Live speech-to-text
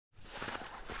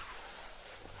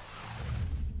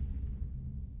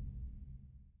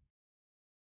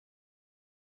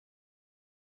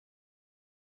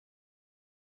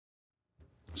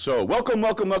So welcome,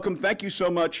 welcome, welcome. Thank you so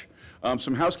much.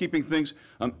 Some housekeeping things.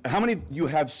 How many of you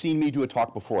have seen me do a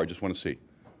talk before? I just want to see.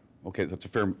 Okay, that's a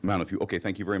fair amount of you. Okay,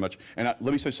 thank you very much. And let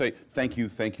me just say thank you,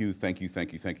 thank you, thank you,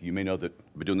 thank you, thank you. You may know that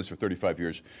I've been doing this for 35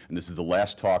 years, and this is the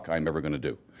last talk I'm ever going to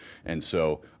do. And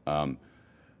so let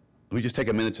me just take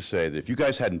a minute to say that if you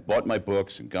guys hadn't bought my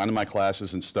books and gone to my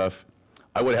classes and stuff,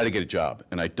 I would have had to get a job,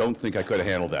 and I don't think I could have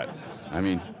handled that. I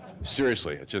mean,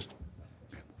 seriously, it's just,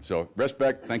 so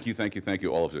respect, thank you, thank you, thank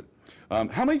you, all of it.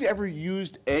 How many of you ever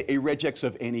used a regex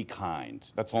of any kind?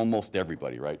 That's almost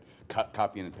everybody, right?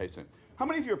 Copying and pasting. How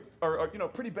many of you are you know,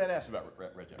 pretty badass about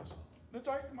regex? That's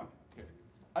all right, come on. Okay.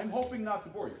 I'm hoping not to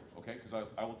bore you, okay? Because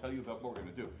I will tell you about what we're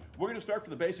going to do. We're going to start from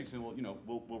the basics, and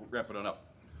we'll wrap it on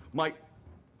up. My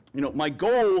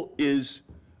goal is,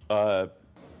 I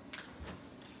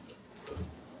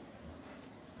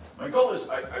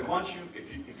want you,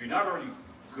 if you're not already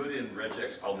good in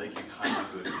regex, I'll make you kind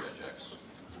of good in regex.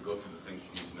 We'll go through the things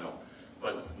you need to know.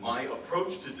 But my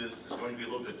approach to this is going to be a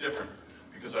little bit different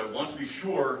because I want to be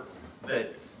sure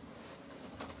that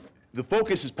the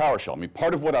focus is PowerShell. I mean,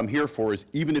 part of what I'm here for is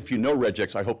even if you know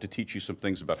regex, I hope to teach you some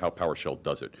things about how PowerShell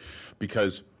does it.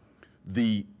 Because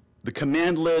the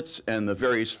commandlets and the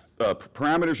various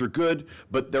parameters are good,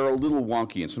 but they're a little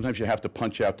wonky, and sometimes you have to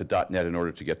punch out to .NET in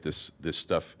order to get this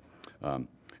stuff.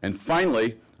 And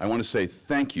finally, I want to say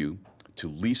thank you to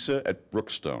Lisa at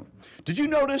Brookstone. Did you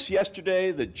notice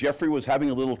yesterday that Jeffrey was having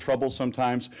a little trouble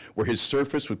sometimes where his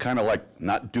Surface would kind of like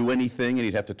not do anything and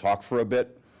he'd have to talk for a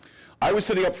bit? I was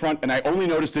sitting up front and I only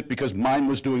noticed it because mine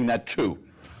was doing that too.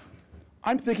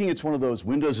 I'm thinking it's one of those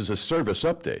Windows as a Service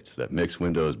updates that makes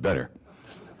Windows better.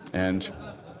 And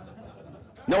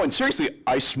no, and seriously,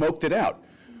 I smoked it out.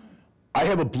 I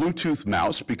have a Bluetooth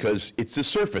mouse because it's a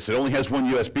Surface. It only has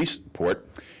one USB port.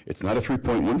 It's not a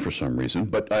 3.1 for some reason,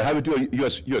 but I have a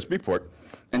USB port.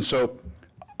 And so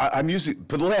I'm using,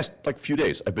 for the last like few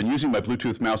days, I've been using my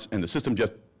Bluetooth mouse and the system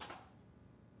just,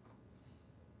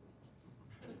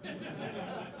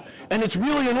 and it's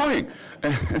really annoying.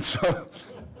 And so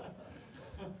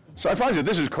I finally said,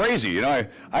 this is crazy. You know,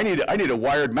 I need a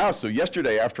wired mouse. So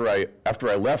yesterday after I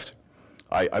left,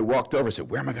 I walked over and said,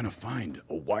 where am I going to find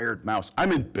a wired mouse?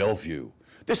 I'm in Bellevue.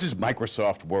 This is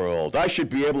Microsoft World. I should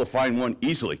be able to find one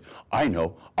easily. I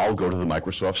know, I'll go to the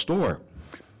Microsoft Store.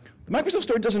 The Microsoft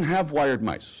Store doesn't have wired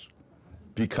mice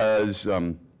because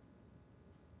I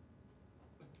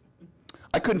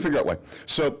couldn't figure out why.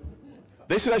 So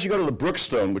they said I should go to the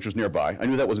Brookstone, which was nearby. I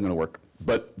knew that wasn't going to work,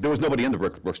 but there was nobody in the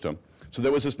Brookstone. So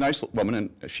there was this nice woman, and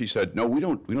she said, no, we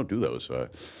don't do those.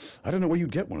 I don't know where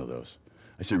you'd get one of those.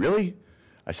 I said, really?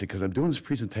 I said, because I'm doing this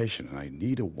presentation, and I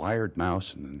need a wired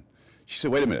mouse. And then she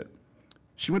said, wait a minute.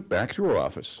 She went back to her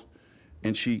office,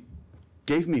 and she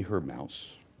gave me her mouse,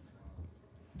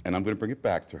 and I'm going to bring it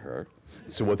back to her.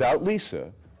 So without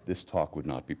Lisa, this talk would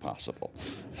not be possible.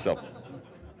 So,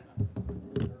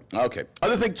 okay.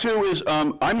 Other thing, too, is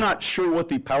I'm not sure what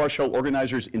the PowerShell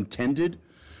organizers intended,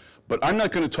 but I'm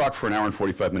not going to talk for an hour and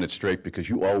 45 minutes straight because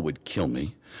you all would kill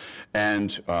me.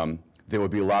 And there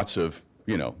would be lots of,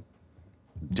 you know,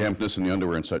 dampness in the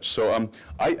underwear and such. So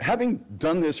having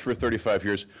done this for 35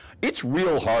 years, it's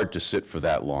real hard to sit for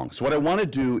that long. So what I want to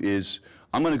do is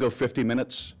I'm going to go 50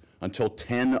 minutes until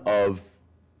 10 of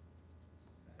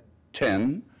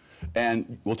 10,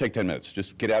 and we'll take 10 minutes.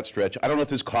 Just get out, stretch. I don't know if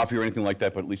there's coffee or anything like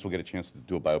that, but at least we'll get a chance to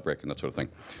do a bio break and that sort of thing.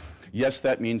 Yes,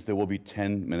 that means there will be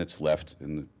 10 minutes left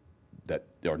that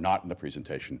are not in the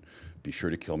presentation. Be sure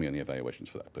to kill me on the evaluations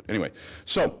for that. But anyway,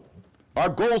 so our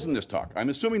goals in this talk, I'm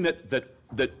assuming that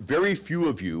very few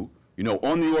of you, you know,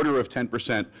 on the order of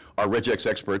 10% are regex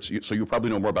experts, so you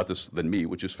probably know more about this than me,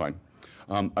 which is fine.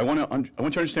 I want you to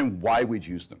understand why we'd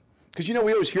use them. Because, you know,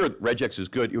 we always hear regex is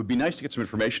good. It would be nice to get some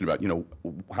information about, you know,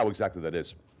 how exactly that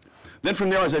is. Then from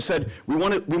there, as I said, we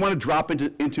want to drop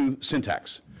into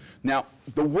syntax. Now,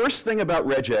 the worst thing about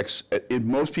regex in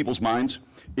most people's minds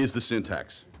is the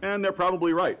syntax. And they're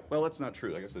probably right. Well, that's not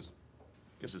true. I guess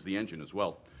it's the engine as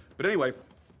well. But anyway,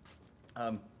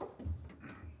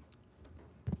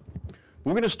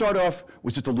 we're going to start off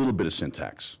with just a little bit of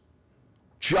syntax.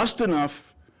 Just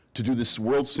enough to do this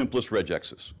world's simplest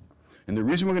regexes. And the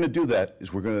reason we're going to do that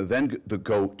is we're going to then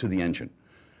go to the engine.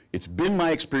 It's been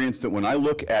my experience that when I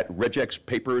look at regex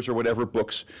papers or whatever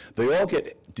books, they all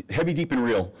get heavy, deep, and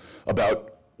real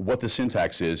about what the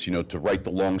syntax is, you know, to write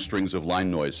the long strings of line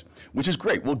noise, which is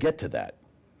great. We'll get to that.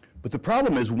 But the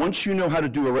problem is, once you know how to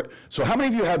do so how many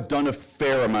of you have done a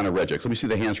fair amount of regex? Let me see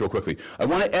the hands real quickly. I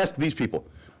want to ask these people.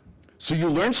 So you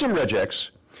learned some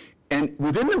regex, and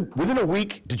within a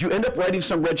week, did you end up writing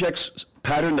some regex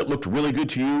pattern that looked really good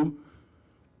to you,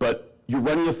 but you're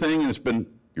running a thing and it's been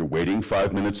you're waiting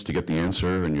 5 minutes to get the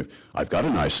answer, and I've got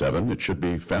an i7, it should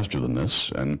be faster than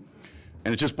this, and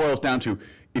it just boils down to,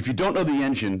 if you don't know the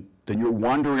engine, then you're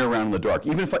wandering around in the dark.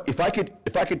 Even if I could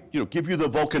give you the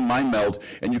Vulkan mind meld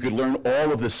and you could learn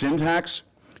all of the syntax,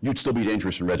 you'd still be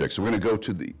dangerous in regex. So we're going to go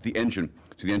to the engine.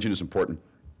 So the engine is important.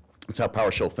 That's how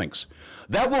PowerShell thinks.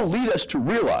 That will lead us to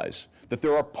realize that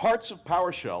there are parts of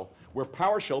PowerShell where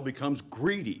PowerShell becomes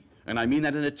greedy, and I mean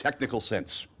that in a technical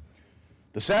sense.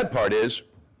 The sad part is,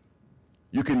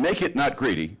 you can make it not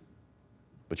greedy,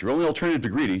 but your only alternative to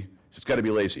greedy is it's got to be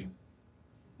lazy.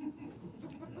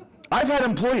 I've had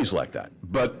employees like that,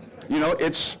 but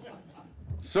it's,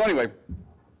 so anyway,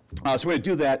 so we're going to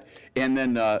do that, and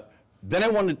then I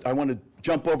want to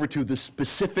jump over to the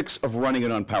specifics of running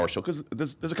it on PowerShell, because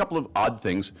there's a couple of odd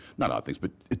things, not odd things,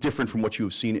 but different from what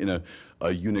you've seen in a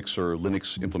Unix or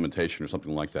Linux implementation or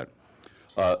something like that.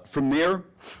 From there,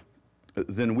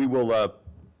 then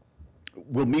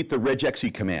we'll meet the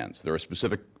regex commands. There are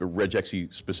specific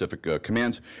regex specific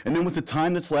commands, and then with the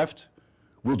time that's left,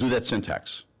 we'll do that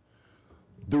syntax.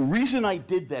 The reason I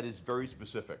did that is very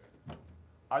specific.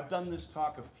 I've done this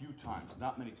talk a few times,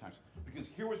 not many times, because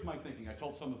here was my thinking. I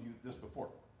told some of you this before.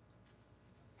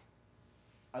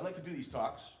 I like to do these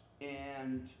talks,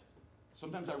 and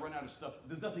sometimes I run out of stuff.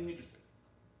 There's nothing interesting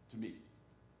to me.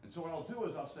 And so what I'll do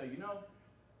is I'll say,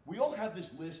 we all have this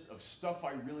list of stuff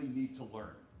I really need to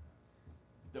learn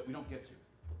that we don't get to.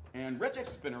 And regex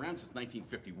has been around since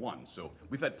 1951, so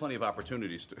we've had plenty of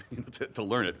opportunities to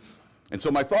learn it. And so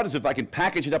my thought is, if I can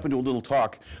package it up into a little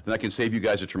talk, then I can save you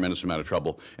guys a tremendous amount of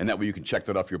trouble, and that way you can check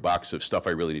that off your box of stuff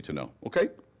I really need to know. Okay?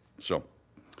 So,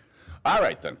 all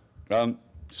right then.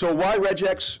 So why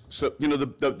regex? So,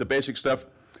 the basic stuff.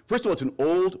 First of all, it's an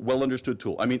old, well-understood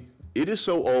tool. I mean, it is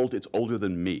so old, it's older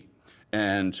than me.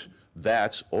 And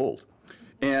that's old.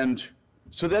 And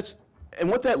so and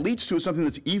what that leads to is something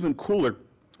that's even cooler,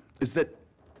 is that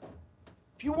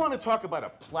if you want to talk about a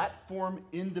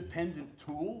platform-independent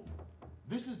tool,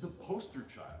 this is the poster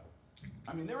child.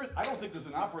 I mean, I don't think there's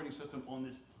an operating system on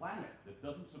this planet that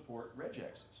doesn't support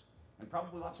regexes, and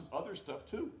probably lots of other stuff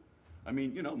too. I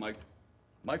mean,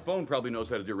 my phone probably knows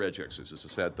how to do regexes. It's a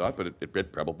sad thought, but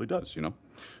it probably does,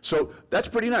 So that's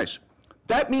pretty nice.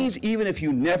 That means even if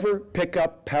you never pick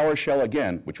up PowerShell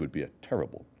again, which would be a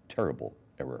terrible, terrible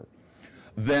error,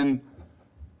 then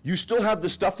you still have the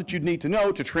stuff that you'd need to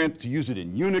know to use it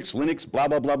in Unix, Linux, blah,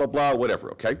 blah, blah, blah, blah,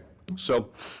 whatever, okay? So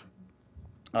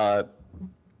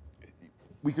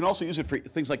we can also use it for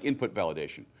things like input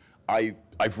validation.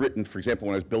 I've written, for example,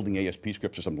 when I was building ASP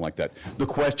scripts or something like that, the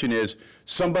question is,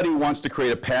 somebody wants to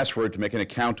create a password to make an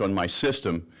account on my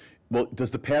system. Well,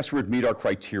 does the password meet our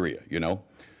criteria,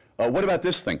 what about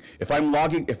this thing? If I'm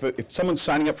logging, if someone's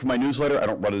signing up for my newsletter, I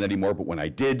don't run it anymore, but when I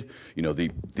did,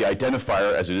 the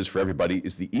identifier, as it is for everybody,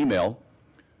 is the email.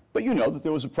 But you know that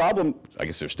there was a problem, I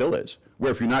guess there still is,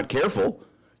 where if you're not careful,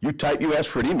 you ask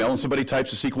for an email and somebody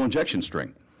types a SQL injection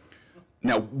string.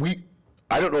 Now,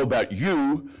 I don't know about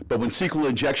you, but when SQL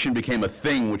injection became a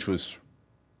thing, which was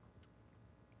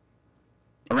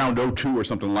around 02 or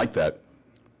something like that,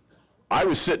 I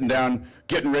was sitting down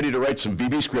getting ready to write some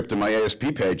VB script in my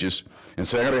ASP pages and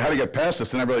saying, how to get past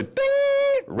this, and I really,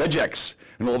 ding, regex.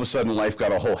 And all of a sudden, life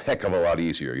got a whole heck of a lot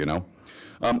easier,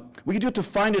 We can do it to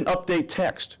find and update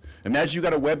text. Imagine you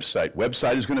got a website.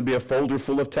 Website is going to be a folder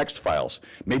full of text files.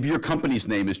 Maybe your company's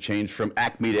name is changed from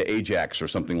Acme to Ajax or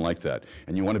something like that,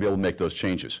 and you want to be able to make those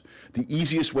changes. The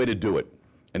easiest way to do it,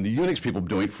 and the Unix people have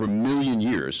been doing it for a million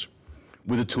years,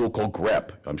 with a tool called grep.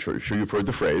 I'm sure you've heard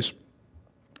the phrase.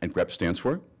 And grep stands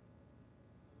for?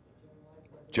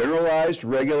 Generalized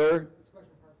Regular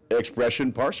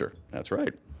Expression Parser. That's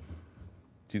right.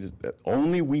 See,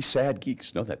 only we sad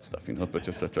geeks know that stuff, but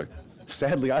just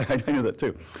sadly, I know that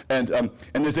too. And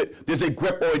there's a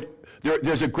grepoid,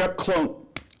 there's a grep clone.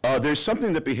 There's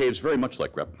something that behaves very much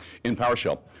like grep in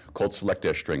PowerShell called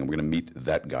select-string, and we're going to meet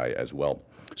that guy as well.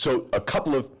 So a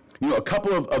couple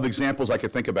of examples I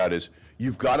could think about is,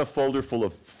 you've got a folder full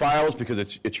of files because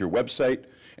it's your website,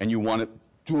 and you want to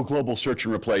do a global search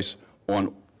and replace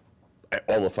on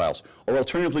all the files. Or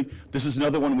alternatively, this is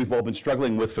another one we've all been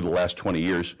struggling with for the last 20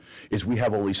 years, is we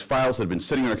have all these files that have been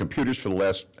sitting on our computers for the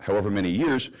last however many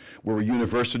years. We're a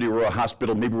university, we're a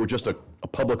hospital, maybe we're just a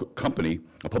public company,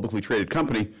 a publicly traded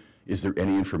company. Is there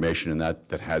any information in that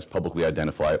that has publicly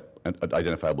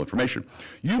identifiable information?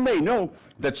 You may know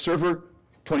that Server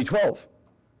 2012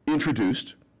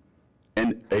 introduced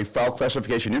a file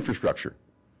classification infrastructure.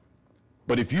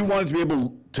 But if you wanted to be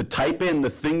able to type in the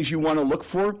things you want to look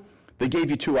for, they gave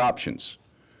you two options.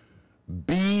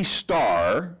 B*,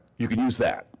 you can use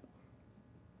that.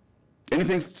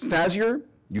 Anything snazzier?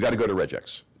 you got to go to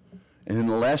regex. And in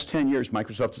the last 10 years,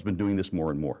 Microsoft has been doing this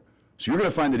more and more. So you're going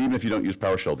to find that even if you don't use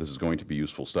PowerShell, this is going to be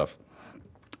useful stuff.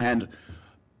 And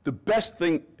the best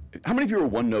thing, how many of you are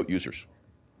OneNote users?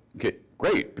 Okay,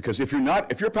 great, because if you're a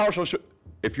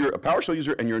PowerShell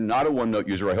user and you're not a OneNote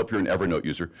user, I hope you're an Evernote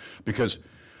user, because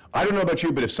I don't know about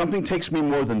you, but if something takes me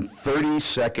more than 30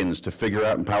 seconds to figure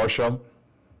out in PowerShell,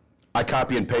 I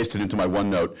copy and paste it into my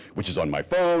OneNote, which is on my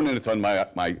phone, and it's on my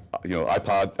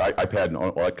iPad, and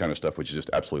all that kind of stuff, which is just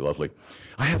absolutely lovely.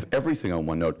 I have everything on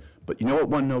OneNote, but you know what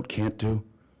OneNote can't do?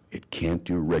 It can't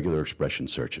do regular expression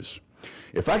searches.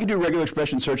 If I could do regular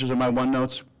expression searches on my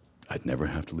OneNotes, I'd never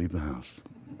have to leave the house.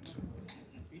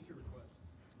 Feature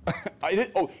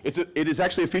request. It is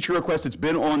actually a feature request. It's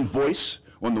been on Voice,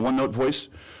 on the OneNote Voice,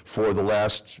 for the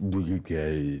last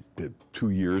 2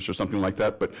 years or something like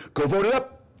that. But go vote it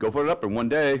up. Go vote it up, and one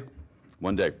day.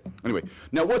 Anyway,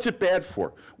 now what's it bad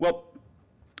for? Well,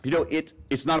 you know,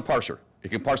 it's not a parser.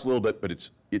 It can parse a little bit, but it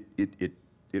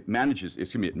matches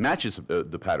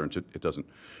the patterns.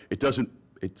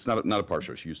 It's not a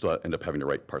parser, so you still end up having to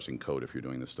write parsing code if you're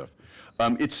doing this stuff.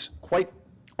 It's quite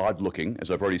odd looking,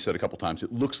 as I've already said a couple times.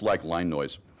 It looks like line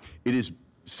noise. It is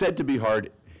said to be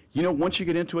hard. You know, once you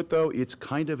get into it, though, it's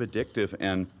kind of addictive.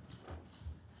 And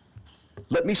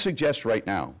let me suggest right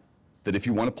now that if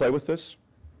you want to play with this,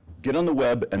 get on the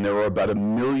web, and there are about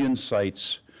 1 million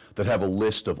sites that have a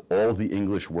list of all the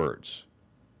English words.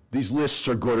 These lists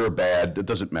are good or bad, it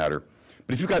doesn't matter.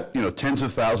 But if you've got, you know, tens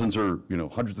of thousands or, you know,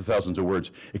 hundreds of thousands of words,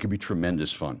 it can be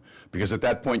tremendous fun. Because at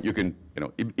that point you can, you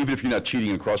know, even if you're not cheating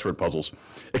in crossword puzzles,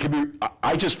 it can be,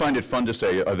 I just find it fun to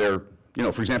say, are there, you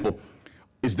know, for example,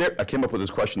 I came up with this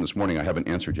question this morning I haven't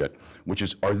answered yet, which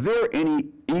is, are there any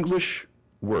English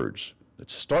words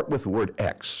that start with the word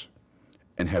X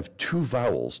and have 2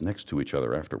 vowels next to each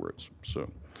other afterwards? So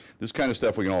this kind of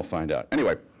stuff we can all find out.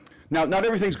 Anyway, now not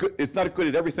everything's good. It's not good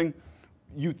at everything.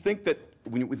 You think that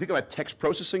when we think about text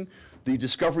processing, the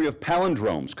discovery of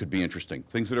palindromes could be interesting.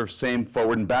 Things that are same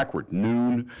forward and backward,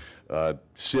 noon,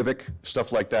 civic,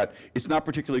 stuff like that. It's not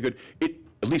particularly good.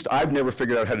 At least I've never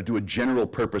figured out how to do a general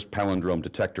purpose palindrome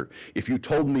detector. If you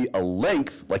told me a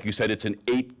length, like you said, it's an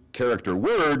 8-character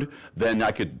word, then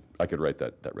I could write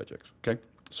that regex. Okay,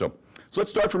 so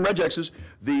let's start from regexes.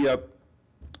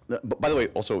 By the way,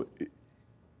 also,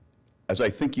 as I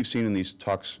think you've seen in these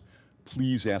talks,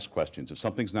 please ask questions. If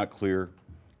something's not clear,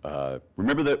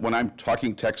 remember that when I'm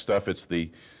talking tech stuff, it's the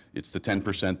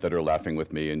 10% that are laughing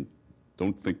with me, and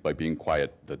don't think by being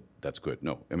quiet that that's good.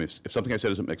 No, I mean, if something I said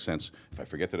doesn't make sense, if I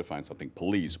forget to define something,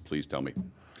 please tell me.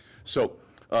 So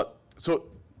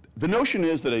the notion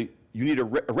is that you need a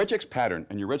regex pattern,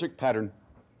 and your regex pattern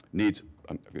needs,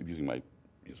 I'm using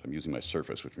my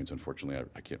Surface, which means unfortunately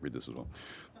I can't read this as well.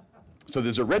 So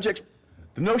there's a regex,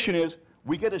 the notion is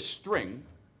we get a string,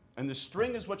 and the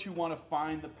string is what you want to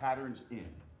find the patterns in.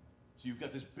 So you've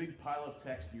got this big pile of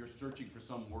text, and you're searching for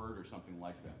some word or something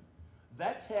like that.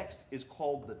 That text is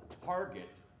called the target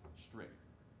string.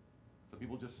 Some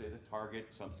people just say the target,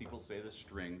 some people say the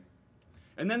string.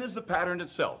 And then there's the pattern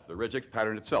itself, the regex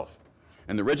pattern itself.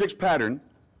 And the regex pattern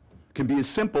can be as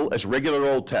simple as regular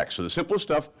old text. So the simplest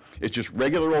stuff is just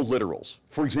regular old literals.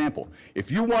 For example, if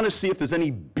you want to see if there's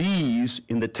any B's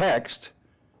in the text,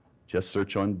 just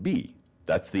search on B.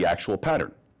 That's the actual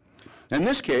pattern. In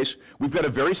this case, we've got a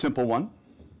very simple one,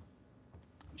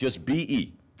 just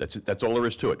BE. That's all there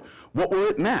is to it. What will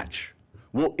it match?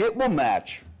 Well, it will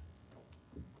match,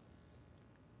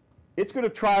 it's going to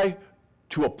try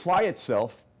to apply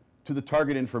itself to the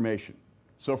target information.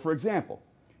 So for example,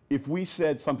 if we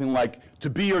said something like, to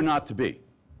be or not to be,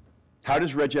 how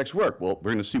does regex work? Well,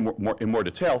 we're going to see in more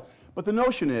detail, but the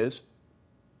notion is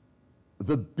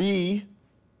the B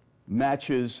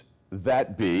matches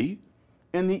that B,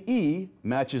 and the E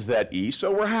matches that E,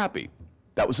 so we're happy.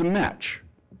 That was a match.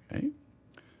 Okay?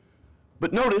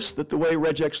 But notice that the way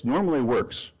regex normally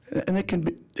works, and it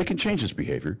can change its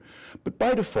behavior, but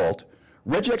by default,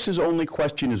 regex's only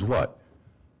question is what?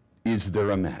 Is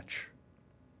there a match?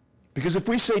 Because if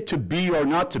we say to be or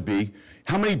not to be,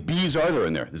 how many B's are there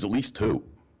in there? There's at least 2.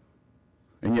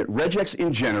 And yet regex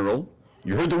in general,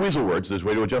 you heard the weasel words, there's a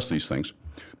way to adjust these things,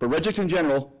 but regex in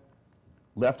general,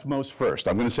 leftmost first.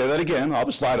 I'm going to say that again, I'll have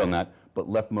a slide on that, but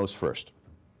leftmost first.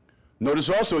 Notice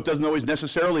also it doesn't always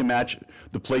necessarily match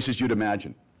the places you'd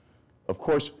imagine. Of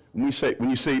course, when you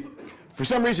say, for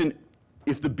some reason,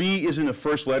 if the B isn't a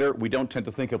first letter, we don't tend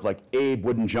to think of like Abe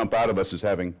wouldn't jump out of us as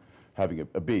having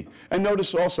a B. And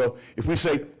notice also, if we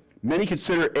say, many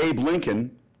consider Abe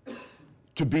Lincoln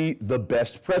to be the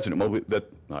best president. Well,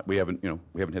 we haven't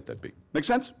hit that B. Make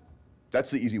sense?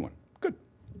 That's the easy one. Good.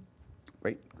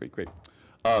 Great.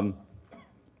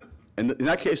 And in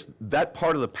that case, that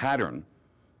part of the pattern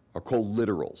are called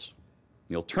literals.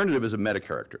 The alternative is a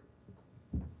metacharacter.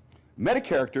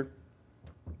 Metacharacter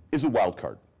is a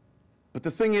wildcard. But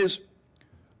the thing is,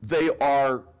 they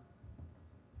are,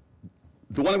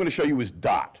 the one I'm going to show you is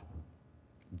dot.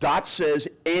 Dot says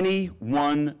any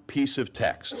one piece of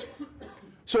text.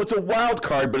 So it's a wild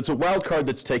card, but it's a wild card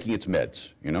that's taking its meds,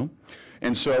 you know?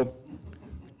 And so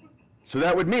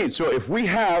that would mean, so if we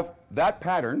have that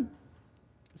pattern,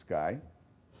 this guy,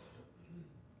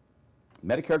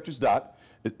 metacharacter's dot,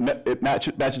 it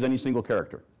matches any single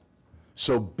character.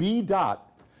 So B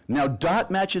dot, now dot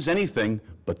matches anything,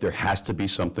 but there has to be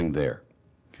something there.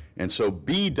 And so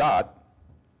B dot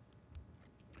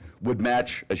would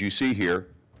match, as you see here,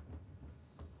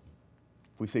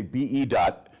 if we say BE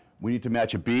dot, we need to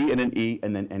match a B and an E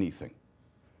and then anything.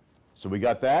 So we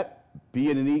got that, B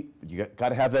and an E, you got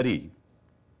to have that E.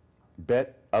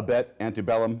 Bet, abet,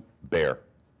 antebellum, bear.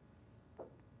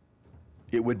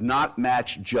 It would not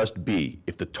match just B.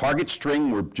 If the target string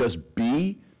were just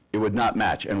B, it would not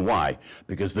match. And why?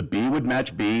 Because the B would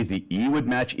match B, the E would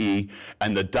match E,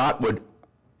 and the dot would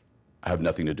have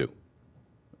nothing to do.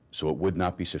 So it would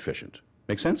not be sufficient.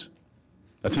 Make sense?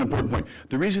 That's an important point.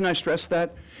 The reason I stress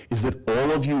that is that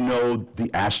all of you know the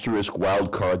asterisk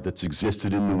wildcard that's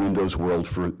existed in the Windows world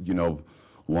for, you know,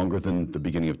 longer than the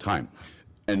beginning of time.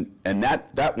 And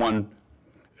that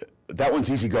one's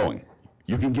easy going.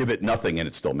 You can give it nothing and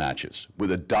it still matches.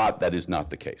 With a dot, that is not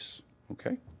the case.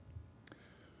 Okay?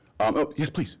 Oh, yes,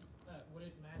 please. Would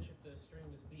it match if the string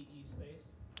was BE space?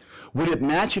 Would it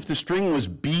match if the string was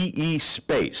BE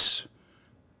space?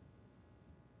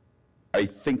 I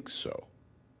think so.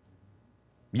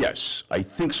 Yes, I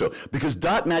think so. Because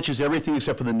dot matches everything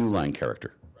except for the new line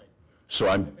character. Right. So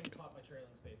I'm... I've been taught by trailing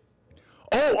spaces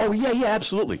before. Oh, yeah,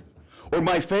 absolutely. Or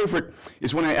my favorite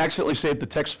is when I accidentally save the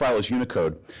text file as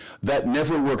Unicode. That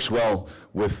never works well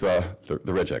with the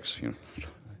regex. You know.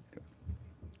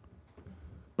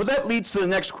 But that leads to the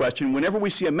next question. Whenever we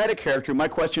see a meta character, my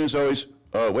question is always,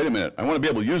 wait a minute, I want to be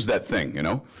able to use that thing, you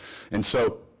know? And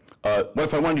so, what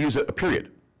if I wanted to use a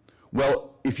period?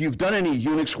 Well, if you've done any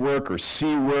Unix work or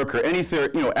C work or anything,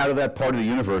 you know, out of that part of the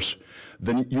universe,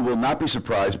 then you will not be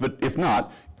surprised. But if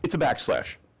not, it's a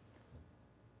backslash.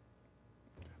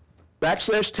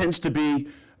 Backslash tends to be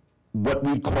what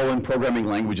we call in programming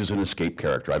languages an escape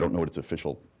character. I don't know what its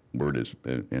official word is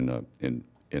in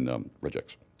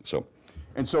regex. So,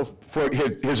 and so for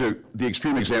the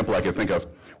extreme example I could think of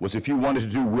was if you wanted to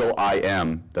do will I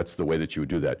am, that's the way that you would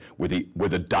do that. Where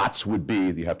the dots would be,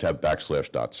 you have to have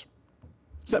backslash dots.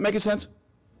 Does that make sense?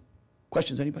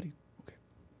 Questions, anybody? Okay.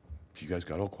 You guys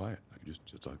got all quiet.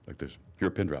 It's like this. You're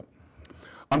a pin drop.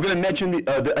 I'm going to mention,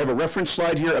 I have a reference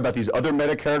slide here about these other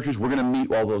meta characters. We're going to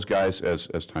meet all those guys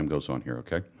as time goes on here,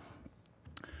 okay?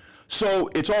 So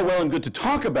it's all well and good to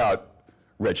talk about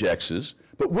regexes,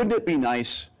 but wouldn't it be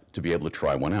nice to be able to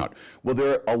try one out? Well,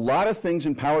 there are a lot of things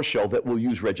in PowerShell that will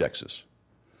use regexes.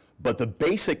 But the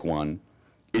basic one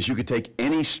is you could take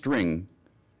any string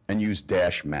and use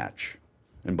dash match.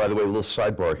 And by the way, a little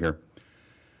sidebar here.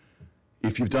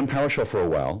 If you've done PowerShell for a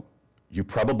while, you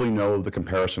probably know the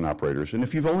comparison operators. And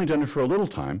if you've only done it for a little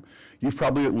time, you've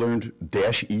probably learned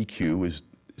dash EQ is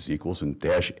equals and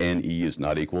dash NE is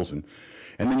not equals. And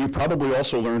then you probably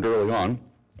also learned early on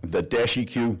that dash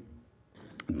EQ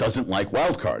doesn't like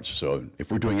wildcards. So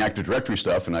if we're doing Active Directory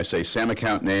stuff and I say SAM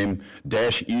account name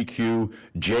dash EQ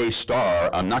J star,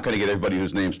 I'm not going to get everybody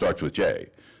whose name starts with J.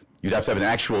 You'd have to have an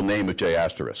actual name with J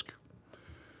asterisk.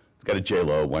 It's got a J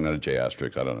low, why not a J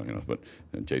asterisk? I don't know, you know, but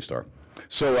J star.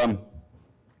 So,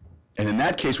 and in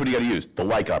that case, what do you got to use? The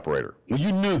like operator. Well,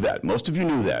 you knew that. Most of you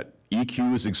knew that.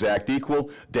 EQ is exact equal.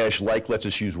 Dash like lets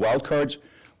us use wildcards.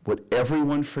 What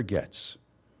everyone forgets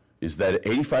is that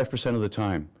 85% of the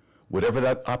time, whatever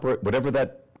that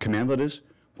commandlet is,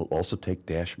 will also take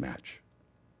dash match.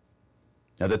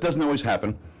 Now, that doesn't always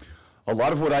happen. A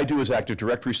lot of what I do is Active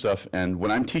Directory stuff, and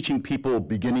when I'm teaching people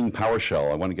beginning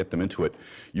PowerShell, I want to get them into it.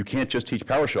 You can't just teach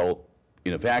PowerShell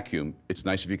in a vacuum. It's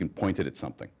nice if you can point it at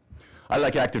something. I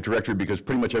like Active Directory because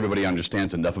pretty much everybody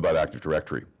understands enough about Active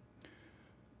Directory.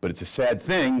 But it's a sad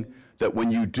thing that when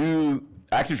you do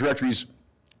Active Directory's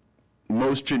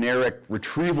most generic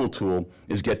retrieval tool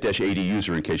is get-AD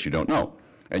user in case you don't know.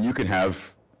 And you can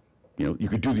have, you know, you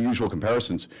could do the usual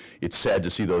comparisons. It's sad to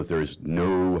see though that there is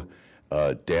no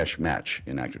dash match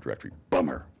in Active Directory.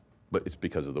 Bummer. But it's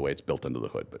because of the way it's built under the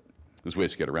hood. But there's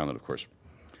ways to get around it, of course.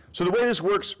 So the way this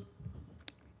works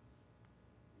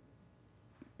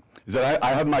is that I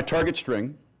have my target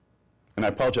string, and I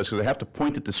apologize because I have to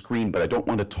point at the screen, but I don't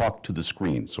want to talk to the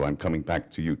screen, so I'm coming back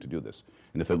to you to do this.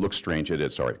 And if it looks strange, it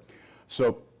is, sorry.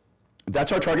 So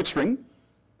That's our target string,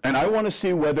 and I want to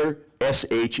see whether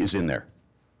sh is in there.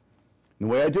 And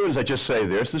the way I do it is I just say,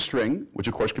 there's the string, which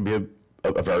of course could be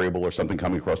a variable or something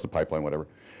coming across the pipeline, whatever,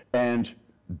 and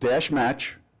dash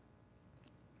match,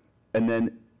 and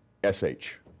then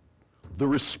sh. The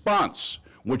response,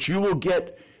 which you will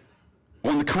get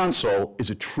on the console, is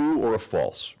a true or a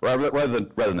false, rather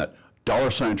than that,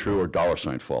 $ true or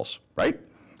 $ false, right?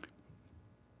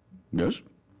 Yes?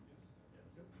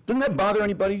 Doesn't that bother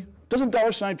anybody? Doesn't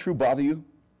 $ true bother you?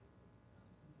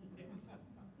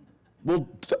 Well,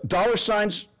 dollar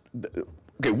signs,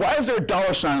 okay, why is there a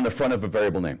 $ in the front of a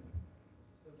variable name?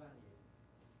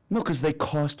 No, because they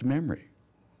cost memory.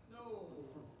 No.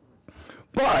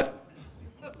 But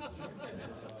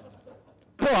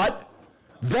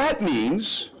that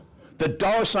means that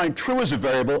 $ true is a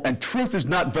variable and truth is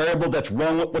not variable. That's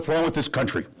wrong. What's wrong with this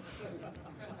country?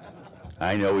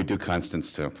 I know we do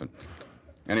constants too. But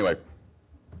anyway,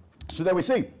 so there we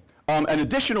see. And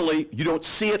additionally, you don't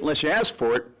see it unless you ask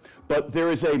for it, but there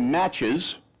is a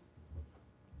matches,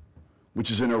 which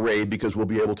is an array because we'll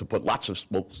be able to put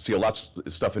we'll see lots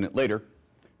of stuff in it later.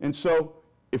 And so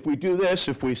if we do this,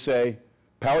 if we say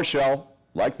PowerShell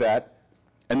like that,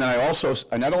 and then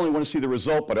I not only want to see the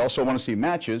result, but I also want to see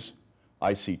matches,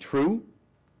 I see true,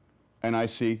 and I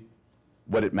see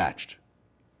what it matched.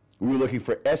 We were looking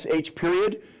for sh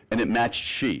period, and it matched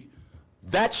she.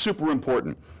 That's super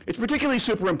important. It's particularly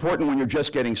super important when you're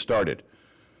just getting started.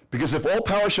 Because if all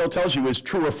PowerShell tells you is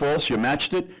true or false, you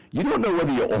matched it, you don't know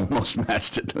whether you almost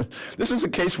matched it. This is a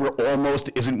case where almost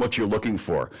isn't what you're looking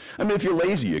for. I mean, if you're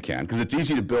lazy, you can, because it's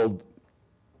easy to build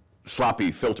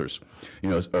sloppy filters,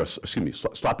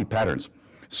 sloppy patterns.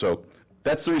 So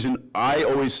that's the reason I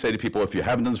always say to people, if you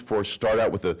haven't done this before, start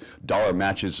out with the $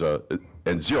 matches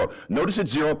and 0. Notice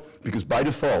it's 0 because by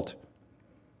default,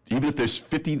 even if there's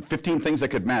 15 things that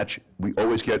could match, we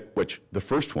always get the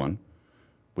first one,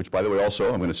 which, by the way,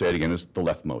 also, I'm going to say it again, is the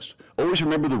leftmost. Always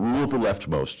remember the rule of the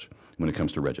leftmost when it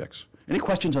comes to regex. Any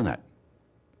questions on that?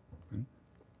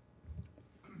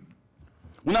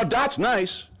 Well, now, dot's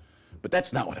nice, but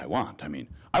that's not what I want. I mean,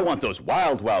 I want those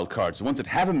wild cards, the ones that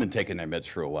haven't been taking their meds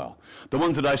for a while. The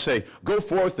ones that I say, go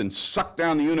forth and suck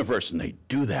down the universe, and they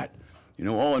do that.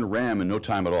 All in RAM in no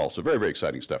time at all. So very, very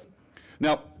exciting stuff.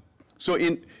 Now, so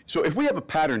if we have a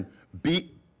pattern,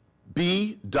 B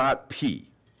dot P,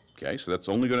 okay, so that's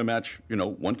only going to match,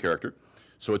 one character.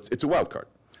 So it's a wild card.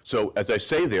 So as I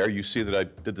say there, you see that I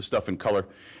did the stuff in color.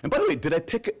 And by the way, did I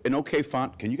pick an okay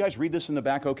font? Can you guys read this in the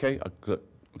back okay?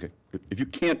 Okay. If you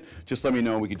can't, just let me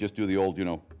know. We could just do the old,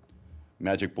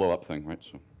 magic blow up thing, right?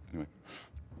 So anyway,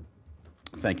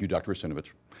 thank you, Dr.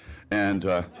 Rasinovich.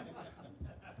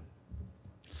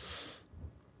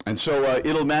 And so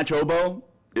it'll match oboe,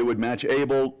 it would match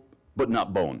able, but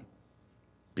not bone.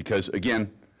 Because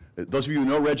again, those of you who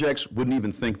know regex wouldn't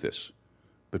even think this.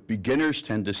 But beginners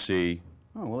tend to see,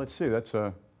 oh, well, let's see, that's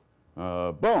a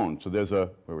bone. So there's where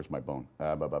was my bone?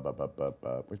 Where's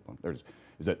bone? There it is.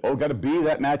 Is that O got a B,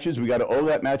 that matches, we got an O,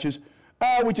 that matches.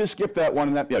 We just skipped that one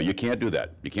and that. Yeah, you can't do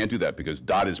that. You can't do that because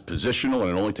dot is positional and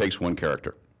it only takes one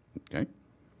character, okay?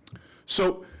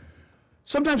 So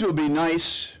sometimes it would be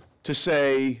nice to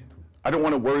say, I don't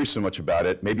want to worry so much about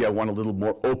it. Maybe I want a little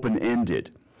more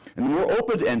open-ended. And the more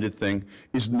open-ended thing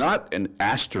is not an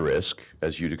asterisk,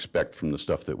 as you'd expect from the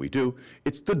stuff that we do.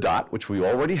 It's the dot, which we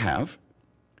already have.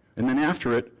 And then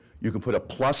after it, you can put a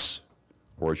plus,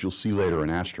 or as you'll see later, an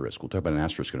asterisk. We'll talk about an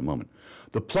asterisk in a moment.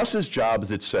 The plus's job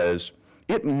is it says,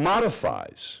 it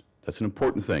modifies, that's an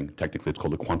important thing, technically it's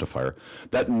called a quantifier,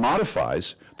 that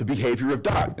modifies the behavior of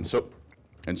dot. And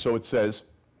so it says,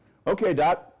 okay,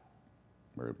 dot,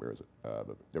 where is it?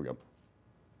 There we go.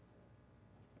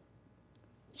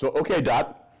 So, okay,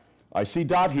 dot, I see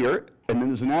dot here, and then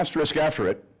there's an asterisk after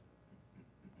it,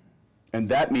 and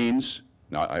that means,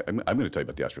 now I'm going to tell you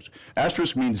about the asterisk.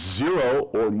 Asterisk means 0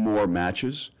 or more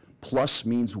matches, plus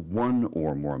means 1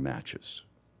 or more matches.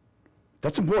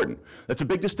 That's important. That's a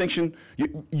big distinction.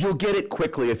 You'll get it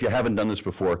quickly if you haven't done this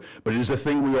before, but it is a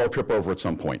thing we all trip over at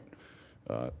some point.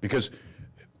 Because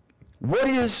what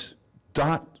is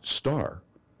dot star?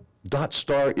 Dot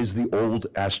star is the old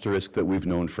asterisk that we've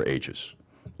known for ages.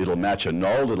 It'll match a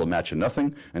null, it'll match a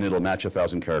nothing, and it'll match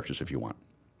 1,000 characters if you want.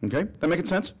 Okay? That making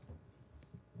sense?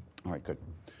 All right, good.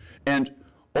 And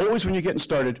always when you're getting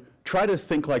started, try to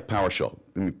think like PowerShell.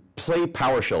 I mean, play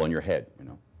PowerShell in your head,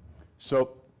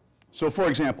 So for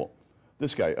example,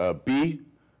 this guy, B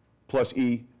plus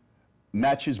E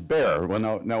matches bear.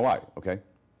 Well, now why? Okay?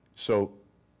 So,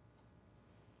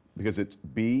 because it's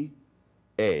B,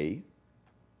 A,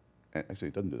 actually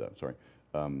it doesn't do that, sorry.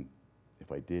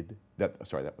 If I did, that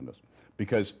one does.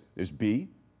 Because there's B,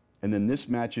 and then this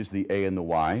matches the A and the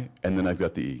Y, and then I've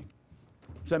got the E.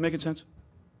 Does that make sense?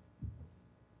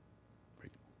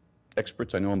 Great.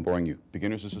 Experts, I know I'm boring you.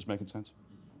 Beginners, is this making sense?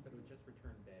 But it would just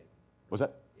return bag. What's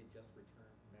that? It just return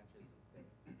matches bag.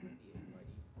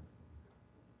 B-A-Y-E.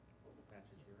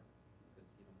 Matches 0.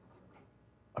 Because you don't have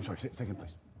the I'm sorry, second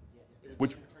place. It would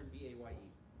Which? just return B-A-Y-E.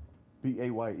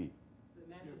 B-A-Y-E.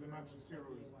 Yeah, the match is 0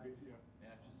 is, yeah.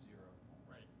 Matches 0.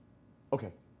 Right.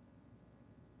 Okay.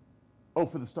 Oh,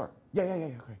 for the start. Yeah,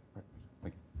 okay.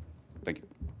 Right. Thank you.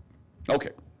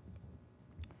 Okay.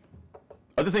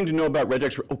 Other thing to know about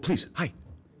regex, oh, please, hi. Could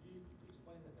you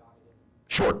explain the dot again?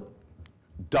 Sure.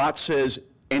 Dot says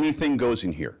anything goes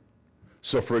in here.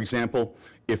 So for example,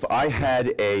 if I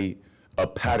had a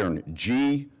pattern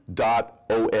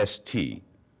G.OST,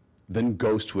 then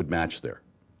ghost would match there,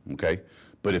 okay?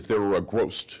 But if there were a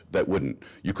ghost, that wouldn't.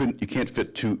 You can't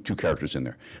fit two characters in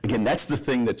there. Again, that's the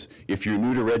thing that's, if you're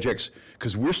new to regex,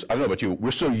 because I don't know about you,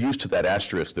 we're so used to that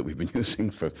asterisk that we've been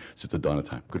using since the dawn of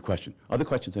time. Good question. Other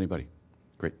questions, anybody?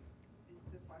 Great. Is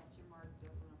the question mark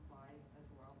doesn't apply as a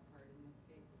wild card in this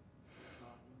case?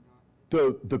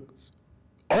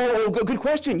 Good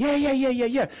question.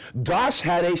 Yeah. DOS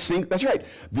had a sync. That's right.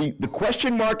 The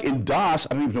question mark in DOS,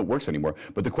 I don't even know if it works anymore,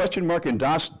 but the question mark in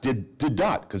DOS did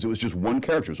dot, because it was just one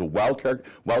character. It was a wild card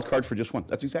for just one.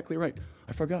 That's exactly right.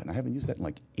 I've forgotten. I haven't used that in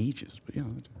like ages, but yeah.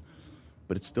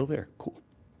 But it's still there. Cool.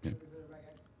 Yeah.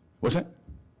 What's that?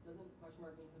 Doesn't question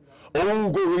mark mean something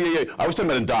else? Yeah. I was talking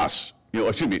about in DOS.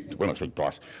 Excuse me. Well, not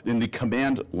DOS. In the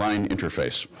command line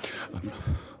interface.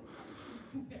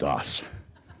 DOS.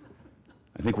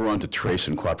 I think we're on to trace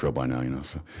and quattro by now,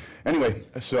 So. Anyway,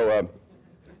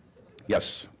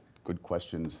 yes, good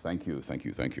questions. Thank you.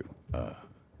 What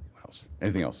else?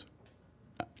 Anything else?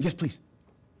 Yes, please.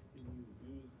 Can you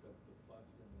use the plus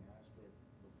and the asterisk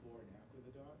before and after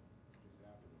the dot, or just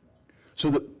after the dot?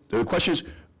 So the question is,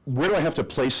 where do I have to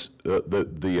place where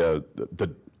do you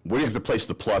have to place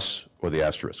the plus or the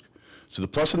asterisk? So the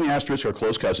plus and the asterisk are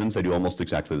close cousins. They do almost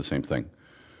exactly the same thing.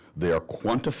 They are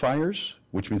quantifiers,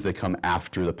 which means they come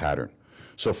after the pattern.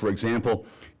 So for example,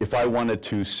 if I wanted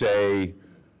to say,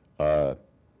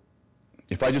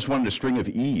 if I just wanted a string of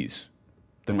E's,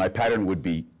 then my pattern would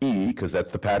be E, because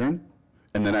that's the pattern,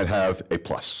 and then I'd have a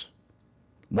plus.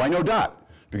 Why no dot?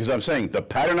 Because I'm saying the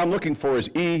pattern I'm looking for is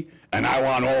E, and I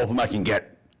want all of them I can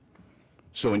get.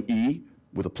 So an E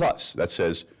with a plus, that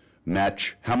says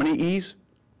match how many E's?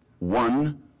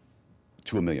 1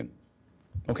 to 1,000,000.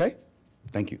 Okay?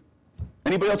 Thank you.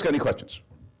 Anybody else got any questions?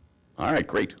 All right,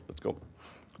 great. Let's go.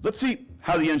 Let's see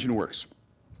how the engine works.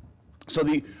 So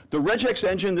the regex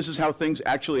engine, this is how things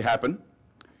actually happen.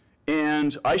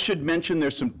 And I should mention there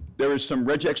is some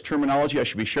regex terminology I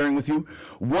should be sharing with you.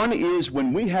 One is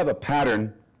when we have a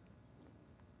pattern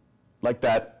like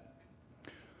that,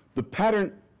 the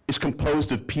pattern is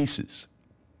composed of pieces.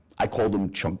 I call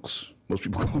them chunks. Most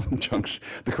people call them chunks.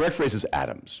 The correct phrase is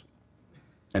atoms.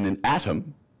 And an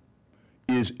atom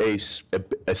is a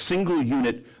single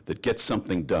unit that gets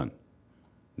something done.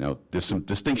 Now, there's some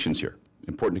distinctions here.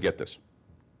 Important to get this.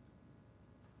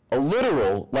 A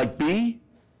literal, like B,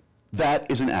 that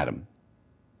is an atom.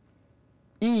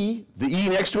 E, the E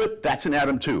next to it, that's an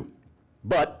atom too.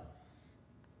 But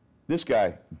this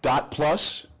guy, dot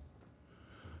plus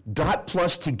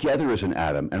together is an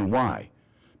atom. And why?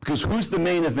 Because who's the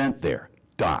main event there?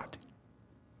 Dot.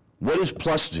 What does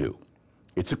plus do?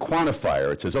 It's a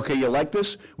quantifier. It says, okay, you like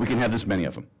this? We can have this many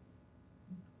of them.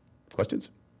 Questions?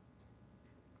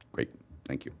 Great,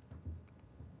 thank you.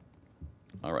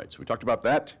 All right, so we talked about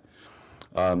that.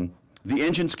 The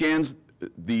engine scans,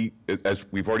 as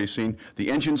we've already seen, the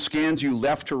engine scans you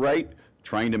left to right,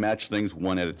 trying to match things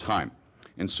one at a time.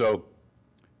 And so,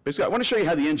 basically, I want to show you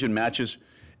how the engine matches,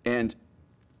 and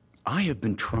I have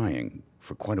been trying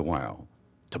for quite a while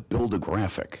to build a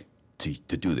graphic to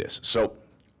do this. So,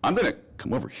 I'm going to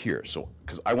come over here,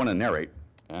 because I want to narrate,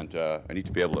 and I need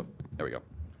to be able to, there we go.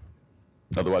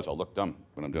 Otherwise, I'll look dumb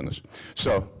when I'm doing this.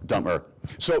 So, dumber.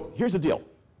 So, here's the deal.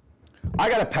 I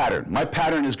got a pattern. My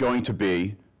pattern is going to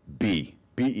be B,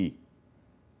 B-E.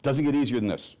 Doesn't get easier than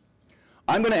this.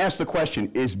 I'm going to ask the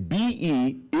question, is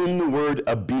B-E in the word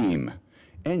a beam?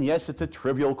 And yes, it's a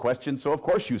trivial question, so of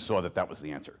course you saw that was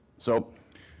the answer. So,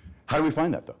 how do we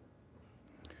find that, though?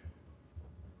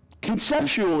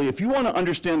 Conceptually, if you want to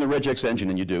understand the regex engine,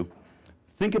 and you do,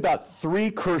 think about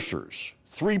 3 cursors,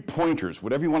 3 pointers,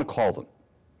 whatever you want to call them.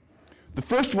 The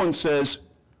first one says,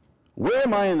 where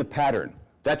am I in the pattern?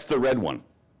 That's the red one.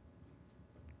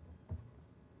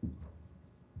 Let's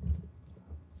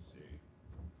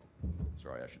see.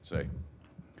 Sorry, I should say.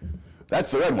 That's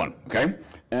the red one, okay?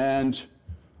 And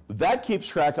that keeps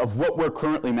track of what we're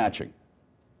currently matching.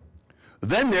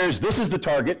 Then this is the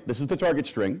target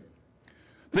string.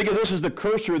 Think of this as the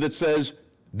cursor that says,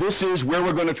 this is where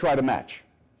we're going to try to match.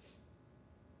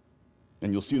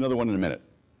 And you'll see another one in a minute.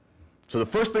 So the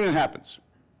first thing that happens,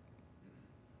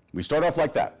 we start off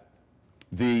like that.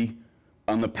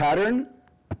 On the pattern,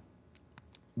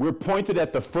 we're pointed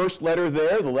at the first letter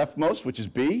there, the leftmost, which is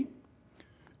B.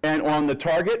 And on the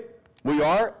target, we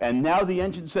are. And now the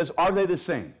engine says, are they the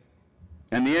same?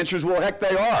 And the answer is, well, heck,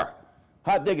 they are.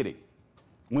 Hot diggity.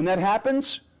 When that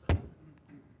happens,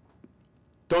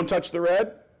 don't touch the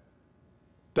red,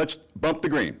 bump the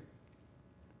green.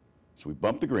 So we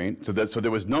bumped the green, so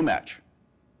there was no match.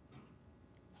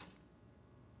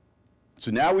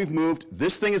 So now we've moved,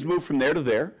 this thing has moved from there to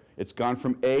there. It's gone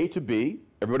from A to B.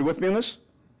 Everybody with me on this?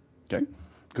 Okay?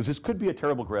 Because this could be a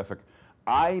terrible graphic.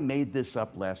 I made this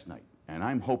up last night, and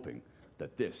I'm hoping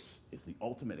that this is the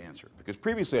ultimate answer. Because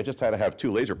previously I just had to have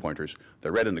two laser pointers,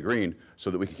 the red and the green,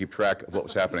 so that we could keep track of what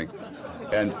was happening.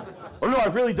 And, oh no,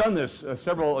 I've really done this on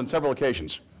several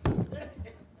occasions.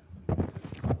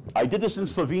 I did this in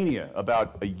Slovenia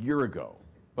about a year ago,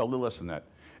 well, a little less than that,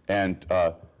 and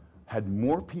had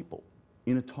more people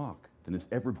in a talk than has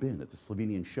ever been at the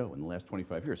Slovenian show in the last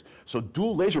 25 years. So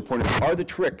dual laser pointers are the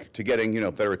trick to getting,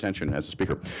 better attention as a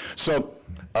speaker. So,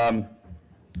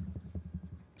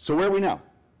 so where are we now?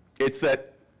 It's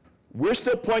that we're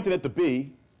still pointed at the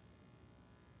B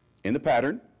in the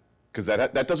pattern, because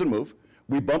that doesn't move.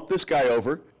 We bump this guy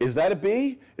over. Is that a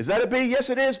B? Is that a B?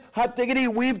 Yes, it is. Hot diggity,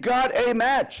 we've got a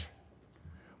match.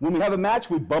 When we have a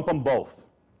match, we bump them both.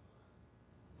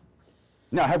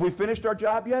 Now, have we finished our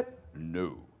job yet?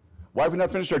 No. Why have we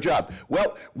not finished our job?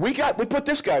 Well, we put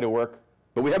this guy to work,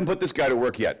 but we haven't put this guy to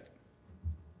work yet.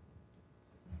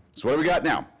 So what do we got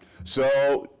now?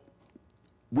 So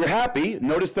we're happy.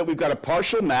 Notice that we've got a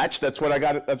partial match. That's what I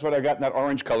got in that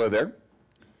orange color there.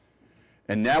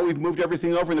 And now we've moved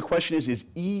everything over, and the question is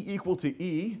E equal to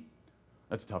E?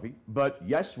 That's a toughie. But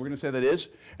yes, we're going to say that is.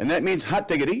 And that means hot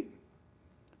diggity.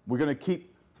 We're going to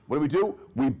keep, what do?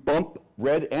 We bump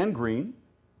red and green.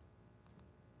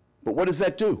 But what does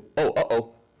that do?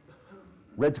 Oh,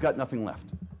 red's got nothing left.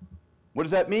 What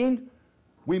does that mean?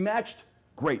 We matched.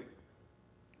 Great.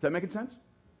 Is that making sense?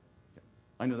 Yeah.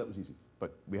 I know that was easy,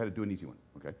 but we had to do an easy one,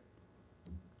 okay?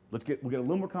 We'll get a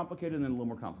little more complicated and then a little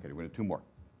more complicated. We're going to do two more.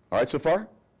 All right so far?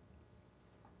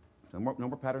 No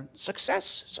more pattern?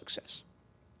 Success.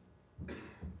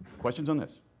 Questions on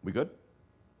this? We good?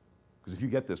 Because if you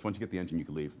get this, once you get the engine, you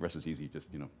can leave. The rest is easy. Just,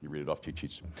 you read it off cheat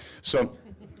sheets. So,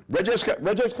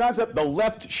 regex concept, the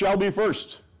left shall be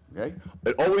first. Okay?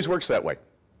 It always works that way.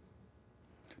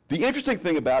 The interesting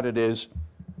thing about it is,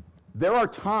 there are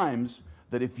times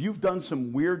that if you've done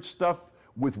some weird stuff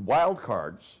with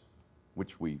wildcards,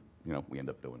 which we end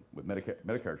up doing with meta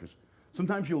characters,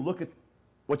 sometimes you'll look at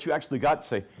what you actually got and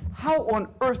say, how on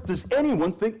earth does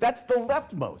anyone think that's the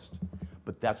leftmost?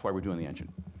 But that's why we're doing the engine.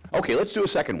 Okay, let's do a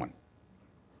second one.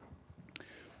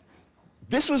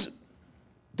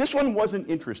 This one wasn't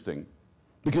interesting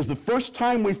because the first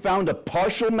time we found a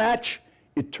partial match,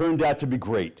 it turned out to be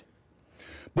great.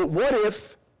 But what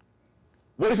if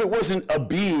it wasn't a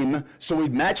beam, so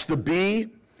we'd match the B,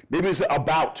 maybe it's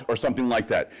about or something like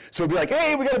that. So it'd be like,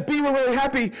 hey, we got a B, we're really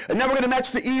happy, and now we're going to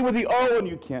match the E with the O, and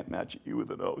you can't match E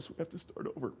with an O, so we have to start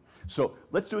over. So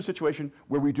let's do a situation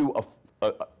where we do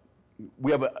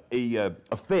we have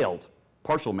a failed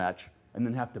partial match and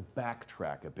then have to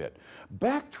backtrack a bit.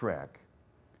 Backtrack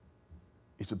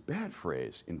is a bad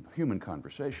phrase in human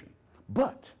conversation,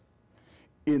 but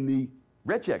in the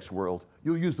regex world,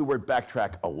 you'll use the word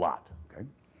backtrack a lot, okay?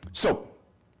 So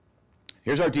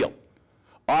here's our deal.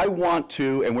 I want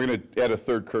to, and we're going to add a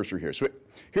third cursor here. So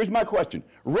here's my question.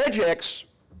 Regex,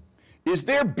 is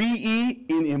there BE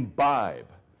in imbibe?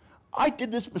 I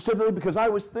did this specifically because I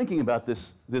was thinking about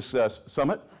this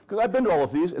summit, because I've been to all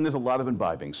of these, and there's a lot of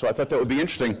imbibing. So I thought that would be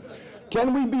interesting.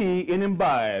 Can we be in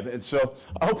imbibe? And so,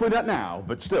 hopefully not now,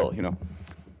 but still,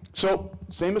 So,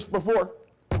 same as before.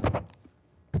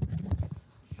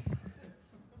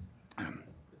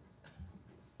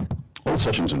 All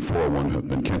sessions in 401 have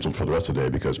been canceled for the rest of the day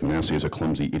because Minasi is a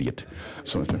clumsy idiot.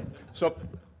 So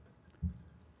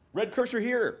red cursor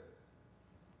here,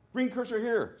 green cursor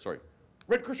here, sorry.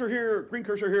 Red cursor here, green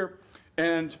cursor here,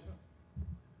 and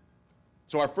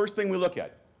so our first thing we look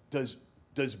at, does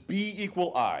B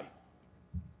equal I?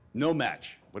 No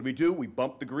match. What do? We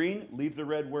bump the green, leave the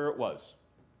red where it was.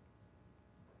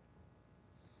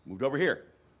 Moved over here.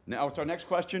 Now it's our next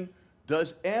question,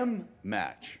 does M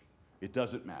match? It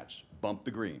doesn't match. Bump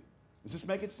the green. Is this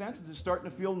making sense? Is this starting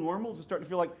to feel normal? Is it starting to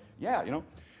feel like, yeah,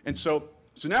 And so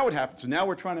so now what happens? So now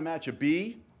we're trying to match a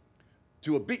B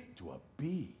to a B, to a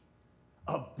B.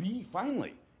 A B,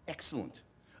 finally. Excellent.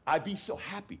 I'd be so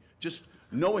happy just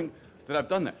knowing that I've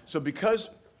done that. So because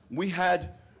we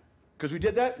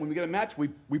did that, when we get a match, we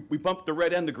bump the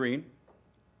red and the green,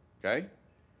 okay?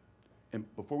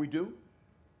 And before we do,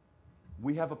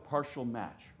 we have a partial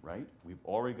match, right? We've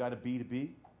already got a B to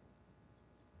B.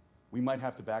 We might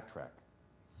have to backtrack.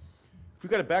 If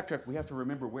we've got to backtrack, we have to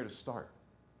remember where to start.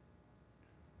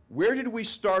 Where did we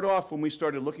start off when we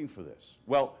started looking for this?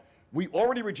 Well, we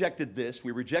already rejected this,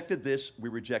 we rejected this, we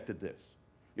rejected this.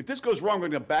 If this goes wrong, we're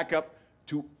going to back up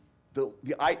to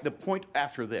the point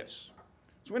after this.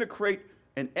 So we're going to create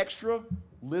an extra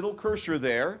little cursor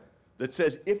there that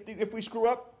says if we screw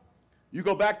up, you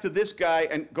go back to this guy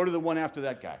and go to the one after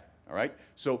that guy, all right?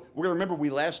 So we're going to remember we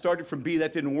last started from B,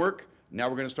 that didn't work. Now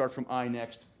we're going to start from I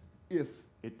next if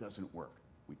it doesn't work.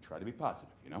 We try to be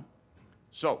positive, you know?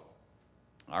 So,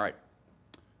 all right.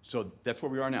 So that's where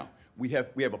we are now. We have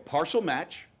a partial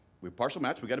match. We got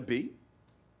a B.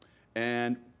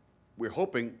 And we're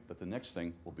hoping that the next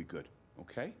thing will be good,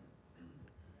 okay?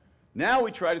 Now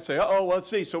we try to say, well, let's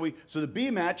see. So the B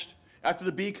matched. After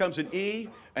the B comes an E,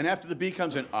 and after the B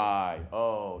comes an I.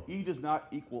 Oh, E does not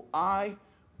equal I.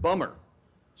 Bummer.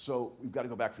 So we've got to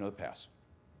go back for another pass.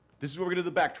 This is where we're going to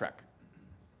do the backtrack.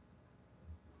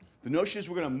 The notion is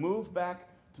we're going to move back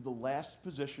to the last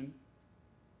position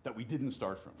that we didn't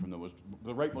start from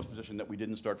the rightmost position that we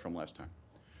didn't start from last time.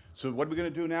 So what are we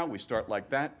going to do now? We start like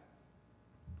that.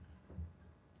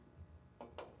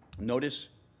 Notice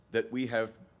that we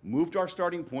have moved our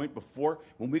starting point before.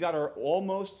 When we got our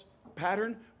almost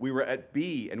pattern, we were at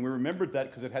B, and we remembered that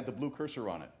because it had the blue cursor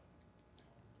on it.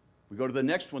 We go to the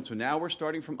next one, so now we're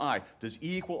starting from I. Does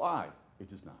E equal I? It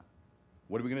does not.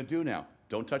 What are we going to do now?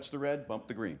 Don't touch the red, bump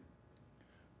the green.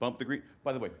 Bump the green.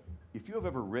 By the way, if you have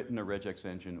ever written a regex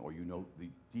engine or you know the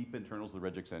deep internals of the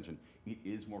regex engine, it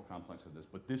is more complex than this,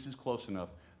 but this is close enough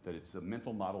that it's a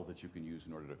mental model that you can use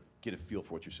in order to get a feel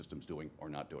for what your system's doing or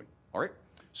not doing. All right?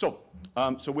 So,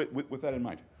 with that in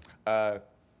mind,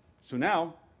 so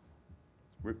now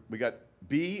we got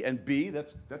B and B.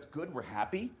 That's good. We're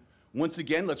happy. Once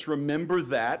again, let's remember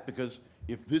that, because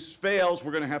if this fails,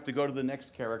 we're going to have to go to the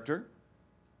next character.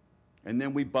 And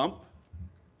then we bump.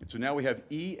 And so now we have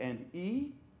E and E.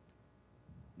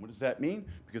 What does that mean?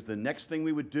 Because the next thing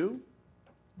we would do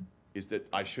is that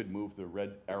I should move the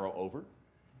red arrow over.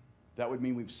 That would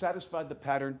mean we've satisfied the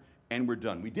pattern and we're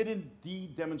done. We did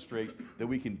indeed demonstrate that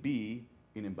we can be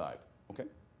in imbibe. Okay?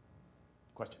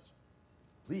 Questions?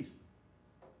 Please.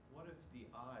 What if the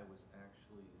I was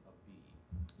actually a B?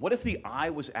 What if the I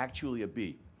was actually a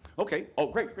B? Okay.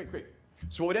 Oh, great.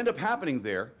 So what would end up happening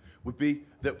there would be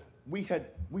that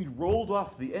we'd rolled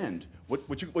off the end.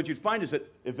 What you'd find is that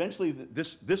eventually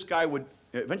this guy would,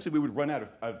 eventually we would run out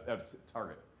of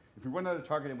target. If we run out of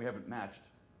target and we haven't matched,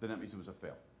 then that means it was a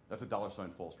fail. That's a $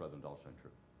 false rather than $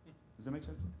 true. Does that make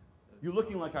sense? You're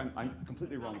looking like I'm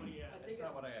completely wrong. That's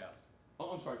not what I asked.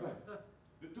 Oh, I'm sorry, go ahead.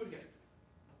 Do it again.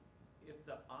 If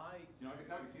the I, You know,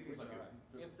 now I can see things like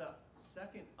if the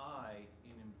second I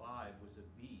in imbibe was a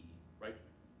B, right?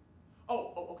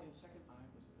 Oh, okay, the second I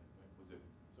was it?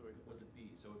 was a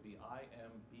B, so it'd be I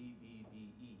M B B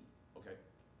B E. Okay.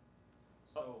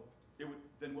 So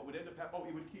Then what would end up happening,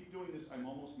 it would keep doing this, I'm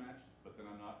almost matched, but then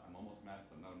I'm not, I'm almost matched,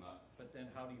 but not I'm not. but then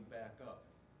how do you back up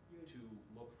to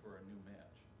look for a new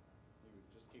match? You would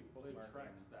just keep Well, it marking.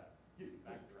 tracks that.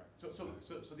 Backtrack.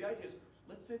 So the idea is,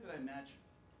 let's say that I match,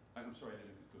 I'm sorry, I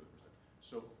didn't conclude it for a second.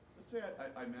 So let's say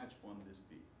I match on this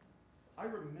B. I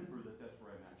remember that that's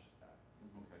where I matched at,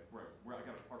 okay, where I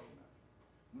got a partial match.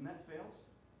 When that fails,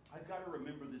 I've got to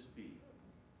remember this B.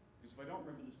 Because if I don't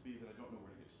remember this B, then I don't know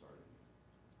where to get started.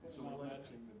 And It's so not we'll-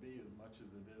 matching the B as much as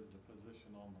it is the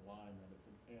position on the line that it's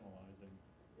analyzing.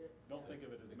 Don't think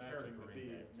of it as The matching the character B,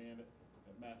 index.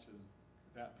 it matches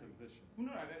that position.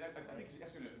 No, I think he's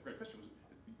asking a great question.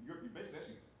 You're basically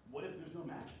asking, what if there's no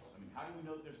matches? I mean, how do we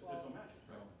know that there's no matches,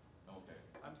 right? Okay,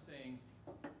 I'm saying,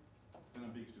 then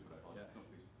I'm being stupid, I apologize. Yeah. No,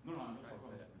 please. No, I'm trying to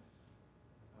say it.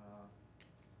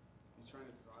 He's trying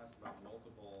to ask about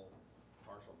multiple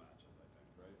partial matches, I think,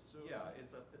 right? So yeah,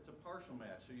 it's a partial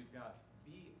match, so you've got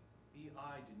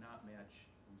BI did not match,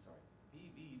 I'm sorry,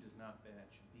 BB does not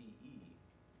match BE,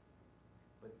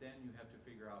 but then you have to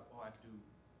figure out, I have to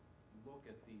look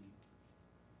at the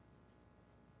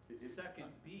second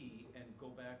B and go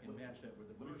back and match that with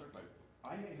the Let me first. clarify.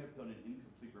 I may have done an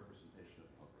incomplete representation of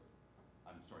the algorithm.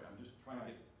 I'm sorry, I'm just trying to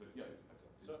get, that's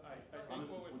it. So I think Honest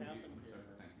what is would wouldn't be happen 100%. here,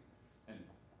 Thank you. And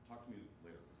talk to me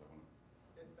later, because I want to.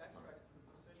 It backtracks to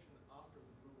the position after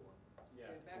the blue one.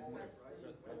 yeah, It backtracks, right?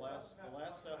 the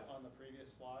last step on the previous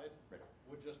slide Right.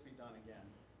 would just be done again,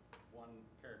 one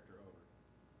character over.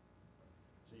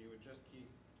 So you would just keep.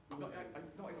 No,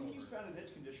 I think he's found an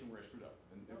edge condition where I screwed up,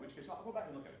 in which case, I'll go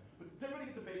back and look at it. But does everybody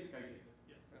get the basic idea?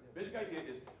 Yes. Basic idea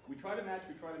is, we try to match,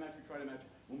 we try to match, we try to match.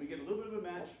 When we get a little bit of a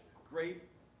match, great.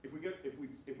 If we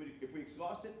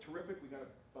exhaust it, terrific, we got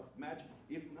a match.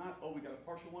 If not, oh, we got a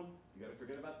partial one, you gotta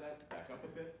forget about that, back up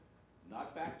a bit.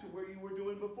 Not back to where you were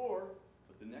doing before,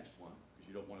 but the next one,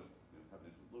 because you don't wanna have an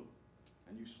infinite loop.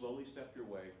 And you slowly step your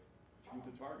way through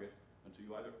the target until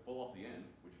you either fall off the end,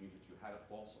 which means that you had a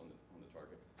false on the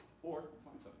target, or you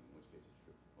find something, in which case it's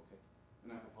true, okay?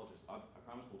 And I apologize, I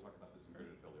promise we'll talk about this in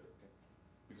greater detail later, okay?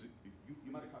 Because you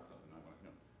might have caught something, I want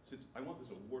to know. Since I want this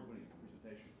award-winning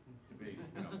presentation to be,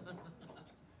 you know.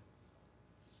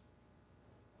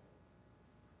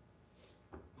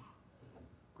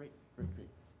 Great.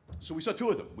 So we saw two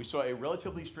of them. We saw a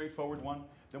relatively straightforward one,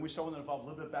 then we saw one that involved a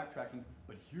little bit of backtracking,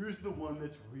 but here's the one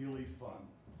that's really fun.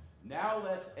 Now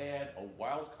let's add a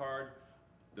wild card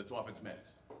that's off its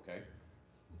meds, okay?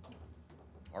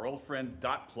 Our old friend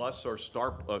dot plus or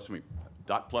star,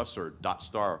 dot plus or dot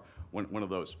star, one of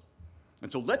those. And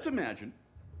so let's imagine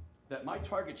that my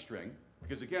target string,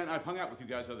 because again, I've hung out with you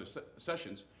guys other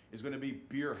sessions, is going to be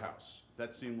beer house.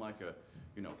 That seemed like a,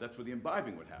 that's where the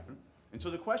imbibing would happen. And so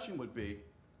the question would be,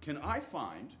 can I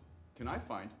find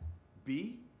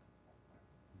B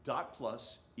dot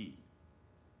plus E?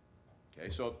 Okay,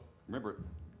 so remember,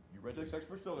 you regex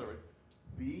experts know that, right?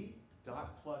 B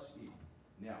dot plus E.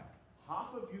 Now,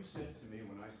 half of you said to me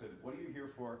when I said, what are you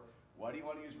here for? Why do you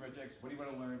want to use regex? What do you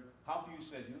want to learn? Half of you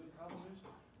said, the problem is,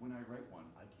 when I write one,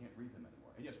 I can't read them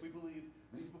anymore. And yes, many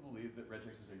people believe that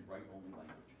regex is a write-only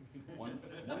language. One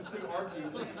could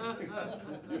argue.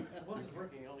 Once it's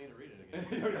working, you don't need to read it again.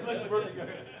 Unless it's working.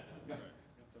 Yeah.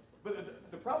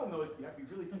 But the problem, though, is you have to be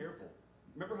really careful.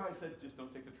 Remember how I said just don't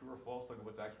take the true or false, look at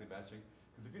what's actually matching?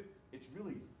 Because it's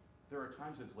really, there are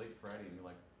times it's late Friday and you're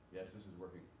like, yes, this is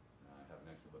working. No, I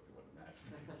haven't actually looked at what it matched.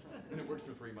 And it works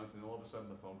for 3 months, and then all of a sudden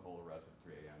the phone call arrives at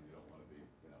 3 a.m. You don't want to be,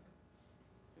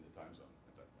 in the time zone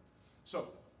at that point.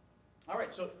 So, all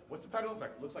right, so what's the pattern look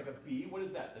like? It looks like a B. What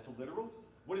is that? That's a literal?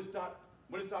 What does dot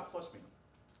plus mean?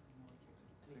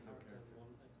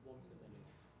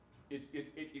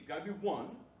 It got to be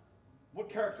one. What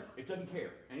character? It doesn't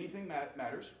care. Anything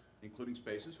matters, including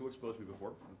spaces. Who exposed me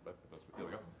before? There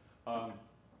we go.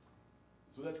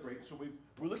 So that's great. So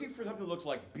we're looking for something that looks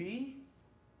like B,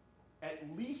 at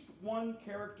least one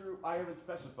character I haven't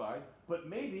specified, but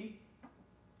maybe.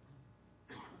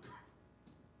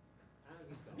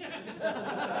 And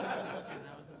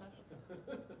that was the session.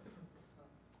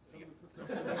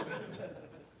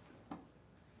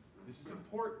 This is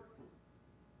important.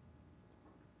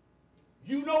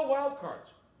 You know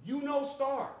wildcards. You know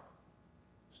star.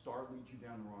 Star leads you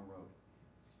down the wrong road.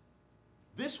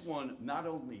 This one not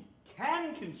only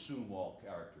can consume all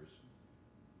characters,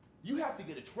 you have to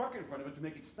get a truck in front of it to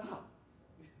make it stop.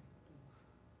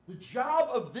 The job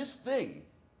of this thing,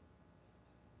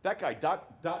 that guy,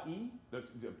 dot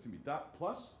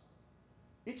plus,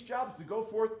 its job is to go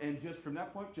forth and just from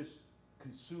that point, just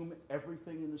consume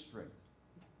everything in the string.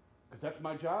 Because that's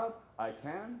my job, I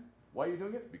can. Why are you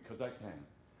doing it? Because I can.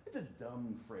 It's a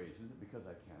dumb phrase, isn't it? Because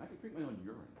I can. I can drink my own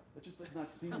urine. That just does not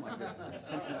seem like it.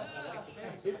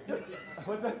 It's just,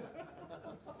 what's that?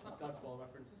 Dodgeball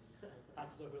reference.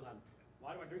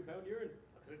 Why do I drink my own urine?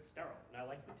 Because it's sterile, and I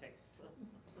like the taste.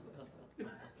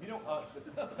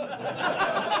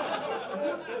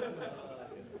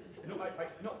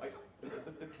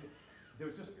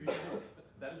 There's just,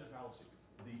 that is a fallacy.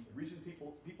 The reason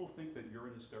people think that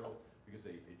urine is sterile, because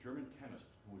a German chemist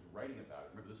who was writing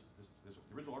about it, remember the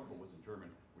original article was in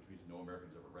German, which means no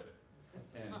Americans ever read it.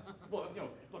 And, well,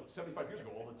 look, 75 years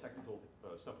ago, all the technical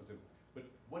stuff was in. But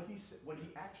what he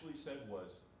actually said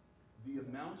was, the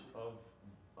amount of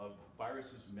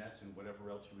viruses, mess, and whatever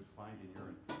else you would find in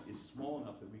urine is small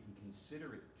enough that we can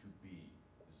consider it to be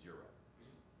 0.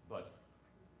 But,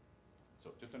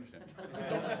 so just understand.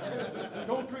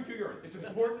 Don't drink your urine. It's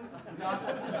important not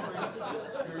to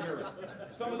drink your urine.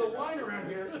 Some of the wine around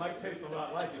here might taste a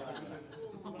lot like it.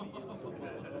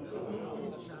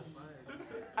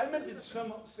 I meant in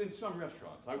some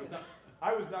restaurants.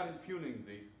 I was not impugning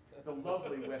the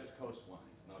lovely West Coast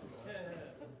wines. Not at all.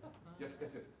 Yes.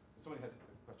 Somebody had a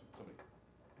question. Somebody.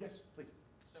 Yes, please.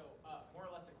 So, more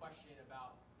or less a question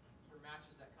about your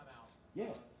matches that come out.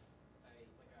 Yeah. Like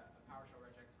a PowerShell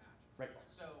regex match. Right.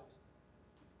 So,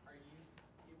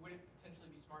 would it potentially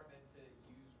be smart then to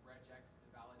use regex to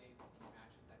validate the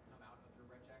matches that come out of your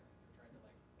regex if you're trying to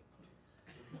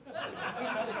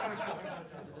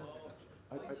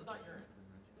at least it's not urine.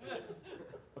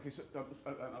 Okay, so,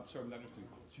 I'm sorry, I'm not understanding.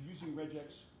 So using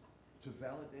regex to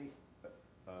validate,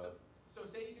 So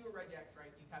say you do a regex,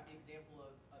 right? You have the example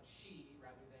of she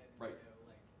rather than, Right. you know,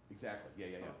 like, exactly,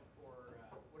 yeah. or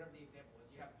whatever the example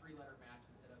was. You have a 3-letter match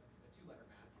instead of a 2-letter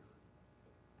match, or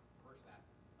reverse that.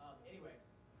 Anyway,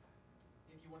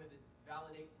 if you wanted to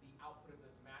validate the output of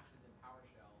those matches in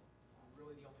PowerShell,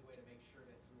 really the only way to make sure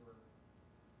that you were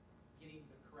getting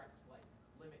the correct like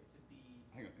limit to be.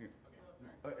 Hang on. Okay,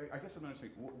 sorry. I guess I'm not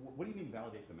understanding. What do you mean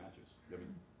validate the matches? I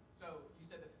mean, So you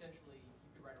said that potentially you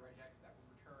could write a regex that would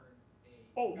return a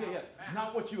oh, yeah, valid match.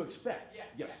 not what you expect. Yeah.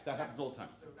 Yes, yeah, that happens all the time.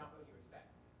 So not what you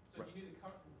expect. So if you knew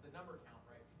the number count,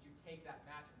 right, could you take that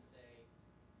match and say,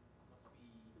 must be,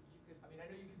 I mean, I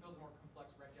know you can build a more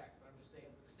complex regex, but I'm just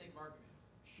saying, for the sake of argument.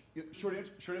 Short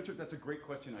answer, that's a great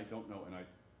question. I don't know, and I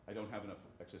don't have enough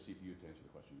excess CPU to answer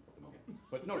the question at the moment.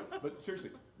 But no, but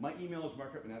seriously, my email is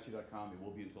mark@minasi.com. It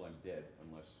will be until I'm dead,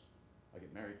 unless I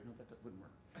get married. No, that wouldn't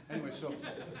work. Anyway, so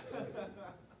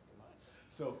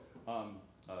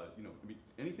you know, I mean,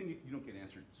 anything you don't get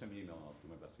answered, send me an email and I'll do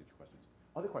my best to get your questions.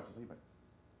 Other questions, anybody?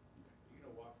 You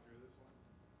gonna walk through this one?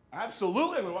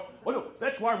 Absolutely. Oh no,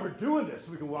 that's why we're doing this,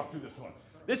 so we can walk through this one.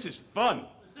 This is fun.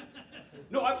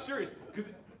 No, I'm serious, because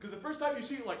the first time you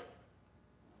see it, like,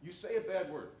 you say a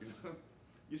bad word. You know?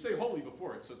 You say holy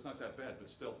before it, so it's not that bad, but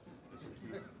still.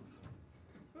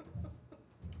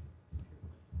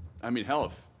 I mean, hell,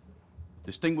 if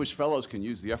distinguished fellows can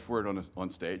use the F word on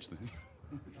stage, then.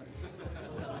 You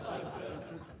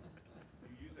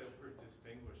use that word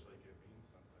distinguished like it means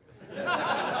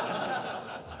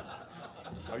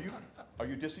something. Are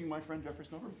you dissing my friend Jeffrey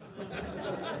Snover? No,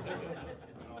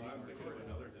 I was thinking of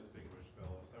another distinguished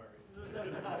fellow, sorry.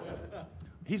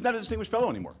 He's not a distinguished fellow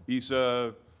anymore. He's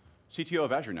CTO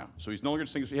of Azure now, so he's no longer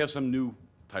distinguished. He has some new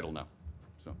title now.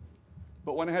 So,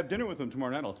 but when I have dinner with him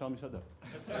tomorrow night, I'll tell him he said that.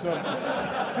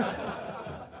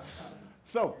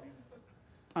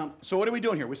 So what are we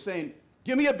doing here? We're saying,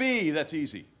 give me a B, that's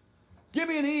easy. Give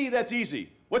me an E, that's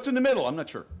easy. What's in the middle? I'm not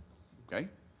sure. Okay?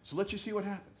 So let's just see what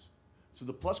happens. So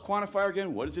the plus quantifier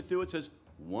again, what does it do? It says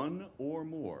one or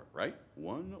more, right?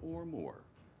 One or more.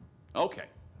 Okay.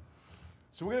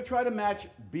 So we're going to try to match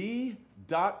B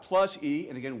dot plus E.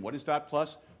 And again, what is dot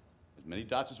plus? As many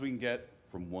dots as we can get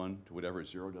from 1 to whatever.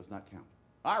 0 does not count.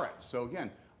 All right. So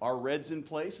again, our red's in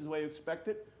place is the way you expect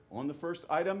it. On the first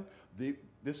item,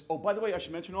 oh, by the way, I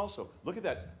should mention also, look at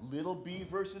that. Little b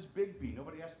versus big B.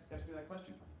 Nobody asked me that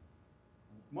question.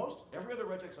 Every other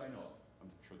regex I know of,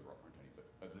 I'm sure there aren't any,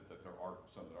 but that there are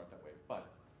some that aren't that way. But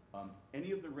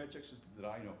any of the regexes that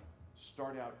I know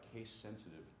start out case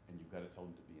sensitive, and you've got to tell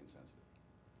them to be insensitive.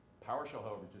 PowerShell,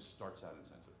 however, just starts out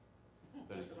insensitive.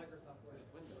 That is, Microsoft Word,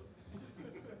 it's Windows.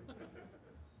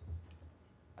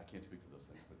 I can't speak to those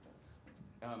things, but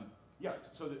yeah.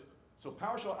 So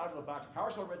PowerShell out of the box,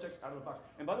 PowerShell regex out of the box.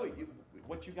 And by the way,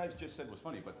 what you guys just said was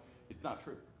funny, but it's not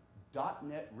true.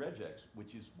 .NET regex,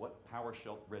 which is what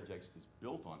PowerShell regex is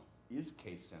built on, is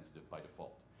case sensitive by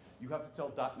default. You have to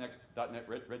tell .NET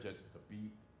regex to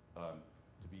be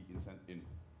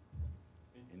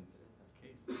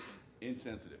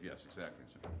insensitive. Yes, exactly.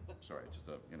 So, sorry, just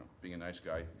being a nice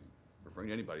guy, referring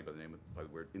to anybody by the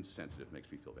word insensitive makes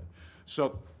me feel bad.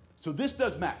 So this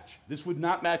does match. This would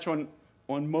not match on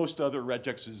most other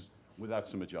regexes without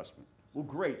some adjustment. Well,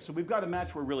 great. So we've got a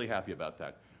match. We're really happy about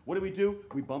that. What do?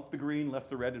 We bumped the green, left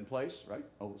the red in place, right?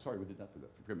 Oh, sorry, we did not do that.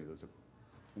 Forgive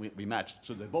me. We matched,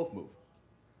 so they both move.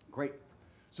 Great.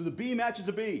 So the B matches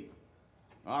a B.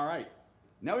 All right.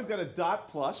 Now we've got a dot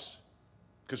plus,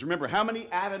 because remember, how many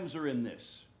atoms are in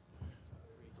this?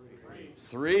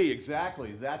 3,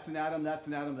 exactly. That's an atom, that's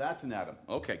an atom, that's an atom.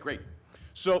 Okay, great.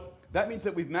 So that means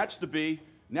that we've matched the B.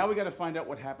 Now we've got to find out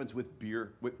what happens with the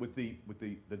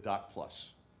dot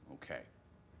plus. Okay.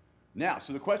 Now,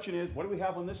 so the question is, what do we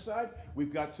have on this side?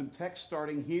 We've got some text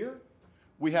starting here.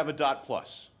 We have a dot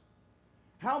plus.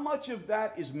 How much of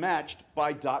that is matched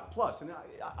by dot plus? And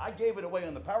I gave it away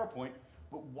on the PowerPoint,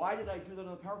 but why did I do that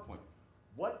on the PowerPoint?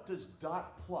 What does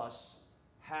dot plus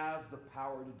have the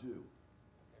power to do?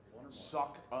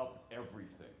 Suck up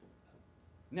everything.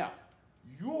 Now,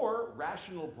 your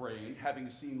rational brain, having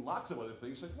seen lots of other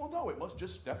things, says, well, no, it must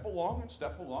just step along and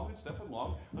step along and step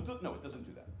along. No, it doesn't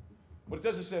do that. What it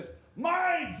does is says,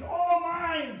 mines, all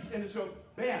mines! And so,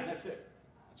 bam, that's it.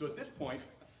 So at this point,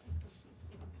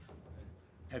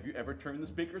 have you ever turned the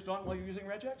speakers on while you're using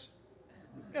regex?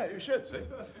 Yeah, you should, see?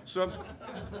 So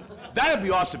that'd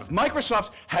be awesome. If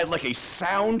Microsoft had like a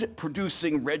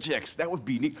sound-producing regex, that would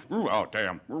be neat. Oh,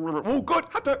 damn. Oh, good.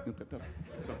 So,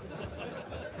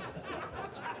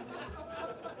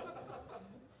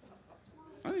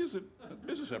 I think there's a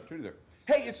business opportunity there.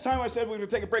 Hey, it's time. I said we're going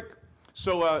to take a break.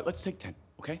 So let's take 10,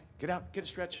 okay? Get out, get a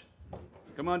stretch.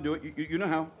 Come on, do it. You know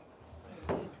how.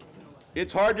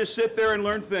 It's hard to sit there and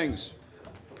learn things.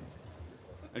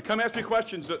 And come ask me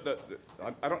questions.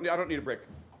 I don't need a break.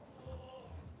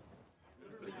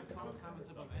 Literally have comments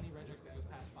above any regex that goes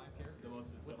past 5 characters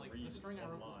with like the string I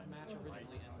wrote was to match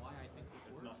originally and why I think this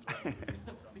works.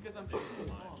 Because I'm sure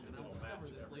it's wrong and I'll discover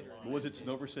this later. What was it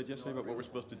Snover said yesterday about what we're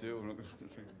supposed to do?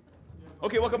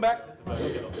 Okay, welcome back.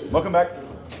 Welcome back.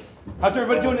 How's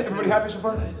everybody doing? Everybody happy so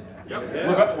far?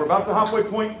 Yep. We're about the halfway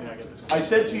point. I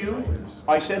said to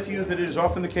you that it is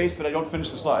often the case that I don't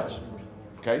finish the slides.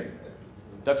 Okay?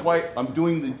 That's why I'm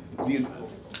doing the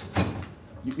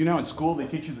you know, in school they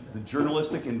teach you the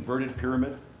journalistic inverted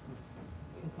pyramid.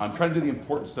 I'm trying to do the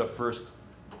important stuff first.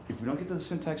 If we don't get to the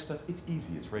syntax stuff, it's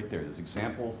easy. It's right there. There's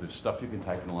examples, there's stuff you can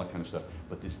type and all that kind of stuff.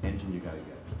 But this engine you got to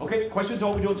get. Okay, questions on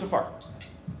what we're doing so far?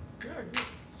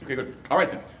 Okay, good. All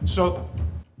right then. So,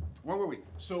 where were we?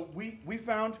 So we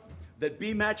found that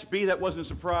B matched B. That wasn't a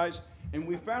surprise. And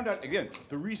we found out, again,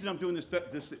 the reason I'm doing this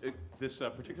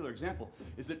particular example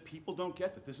is that people don't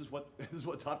get that this is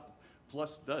what dot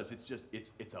plus does.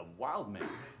 It's a wild man.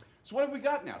 So what have we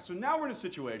got now? So now we're in a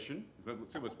situation,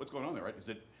 let's see what's going on there, right? Is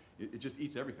that it just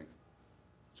eats everything.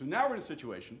 So now we're in a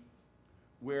situation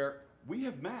where we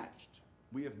have matched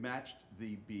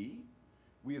the B,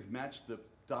 we have matched the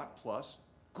dot plus,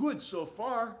 good so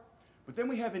far, but then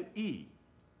we have an E.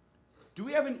 Do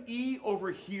we have an E over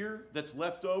here that's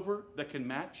left over that can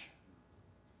match?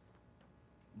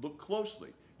 Look closely.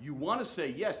 You want to say,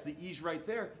 yes, the E's right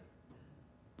there,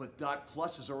 but dot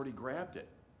plus has already grabbed it.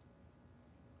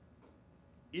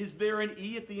 Is there an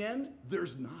E at the end?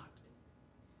 There's not.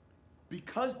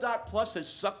 Because dot plus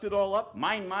has sucked it all up,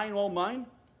 mine, all mine,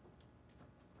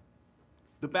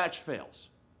 the batch fails.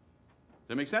 Does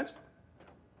that make sense?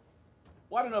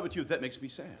 Well, I don't know about you if that makes me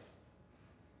sad.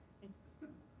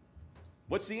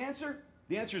 What's the answer?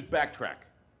 The answer is backtrack.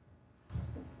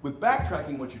 With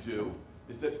backtracking, what you do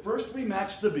is that first we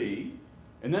match the B,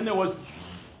 and then there was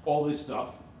all this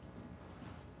stuff,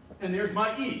 and there's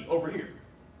my E over here.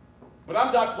 But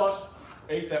I'm dot plus,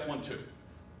 ate that one too.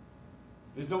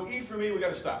 There's no E for me, we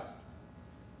gotta stop.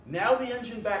 Now the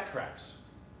engine backtracks.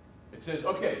 It says,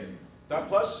 okay, dot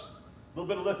plus, a little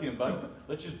bit of lithium, bud.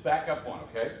 Let's just back up one,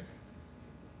 okay?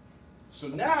 So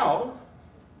now,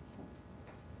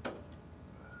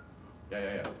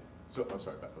 yeah. So, I'm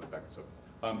sorry, back this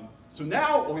up. So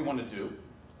now what we want to do,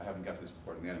 I haven't got this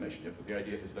part of the animation yet, but the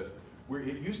idea is that where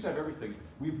it used to have everything,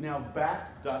 we've now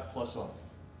backed dot plus off.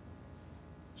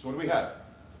 So what do we have?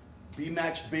 B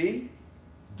matched B,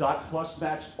 dot plus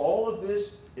matched all of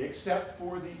this except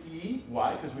for the E.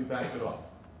 Why? Because we backed it off.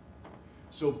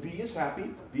 So B is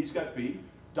happy, B's got B,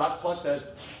 dot plus has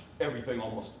everything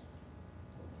almost.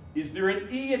 Is there an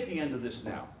E at the end of this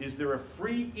now? Is there a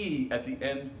free E at the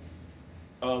end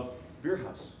of Beer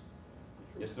House?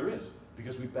 Yes, there is,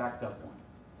 because we backed up one.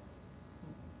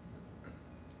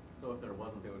 So if there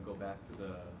wasn't, they would go back to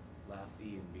the last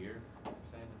E in beer, you're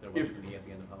saying? If there wasn't an E at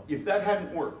the end of house? If that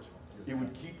hadn't worked, it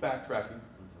would keep backtracking.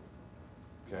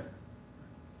 Okay?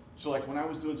 So like when I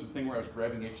was doing something where I was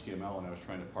grabbing HTML and I was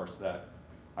trying to parse that,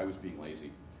 I was being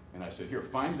lazy. And I said, here,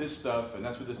 find this stuff, and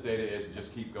that's what this data is, and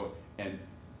just keep going. And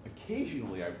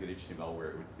occasionally I would get HTML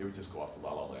where it would just go off to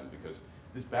la la land because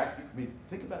this I mean,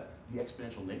 think about the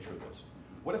exponential nature of this.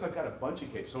 What if I've got a bunch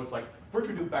of cases? So it's like, first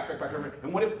we do backtrack,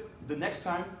 and what if the next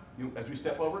time, as we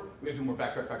step over, we have to do more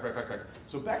backtrack.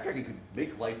 So backtracking can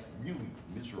make life really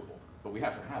miserable, but we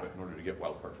have to have it in order to get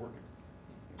wildcards working.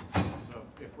 So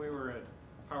if we were at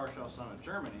PowerShell Summit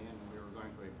Germany and we were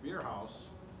going to a beer house,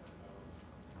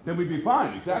 Then we'd be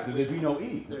fine, exactly. There'd be no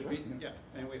E. there'd be, yeah,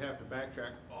 and we'd have to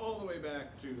backtrack all the way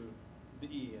back to the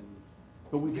E and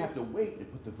But we'd have to wait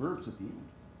and put the verbs at the end.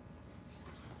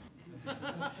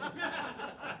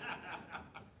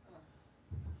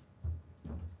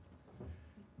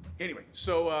 Anyway,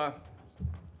 so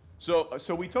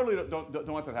we totally don't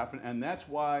want that to happen, and that's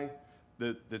why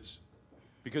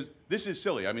because this is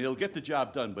silly. I mean, it'll get the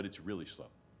job done, but it's really slow.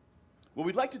 What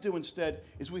we'd like to do instead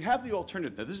is we have the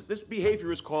alternative. Now, this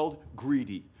behavior is called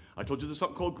greedy. I told you there's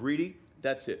something called greedy.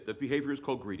 That's it. That behavior is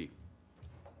called greedy.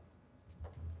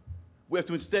 We have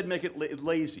to instead make it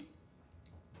lazy.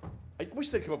 I wish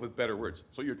they'd come up with better words.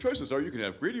 So your choices are you can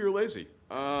have greedy or lazy.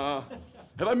 Have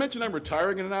I mentioned I'm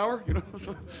retiring in an hour? You know.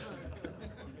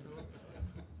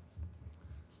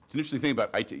 It's an interesting thing about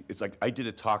IT. It's like I did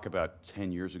a talk about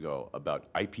 10 years ago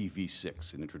about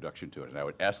IPv6, an introduction to it, and I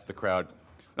would ask the crowd.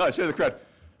 No, I say to the crowd,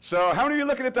 So how many of you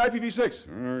looking at the IPv6?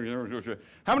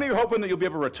 How many are hoping that you'll be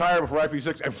able to retire before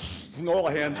IPv6? And all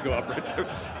the hands go up.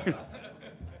 Right?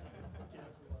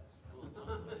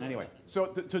 Anyway, so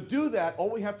to do that, all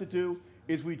we have to do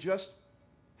is we just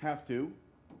have to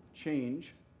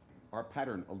change our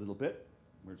pattern a little bit.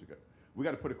 Where's it go? We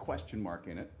got to put a question mark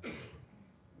in it. Where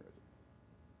is it?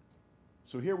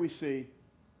 So here we see,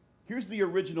 here's the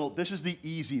original, this is the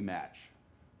easy match.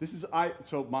 This is,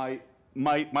 so my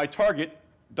target,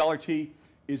 $T,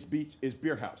 is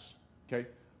beer house, okay?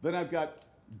 Then I've got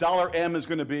 $M is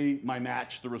going to be my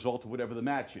match, the result of whatever the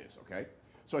match is, okay?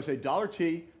 So I say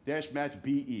 $T dash match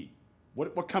BE.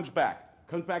 What comes back?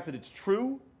 Comes back that it's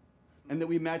true and that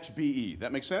we match BE.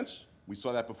 That makes sense? We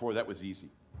saw that before, that was easy.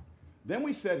 Then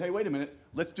we said, hey, wait a minute,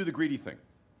 let's do the greedy thing.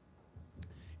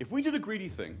 If we do the greedy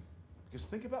thing, just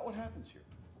think about what happens here.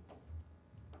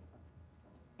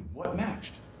 What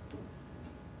matched?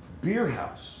 Beer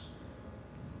house.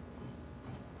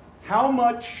 How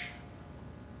much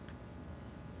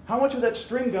of that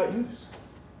string got used?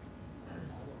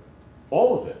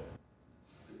 All of it.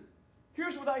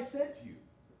 Here's what I said to you.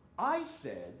 I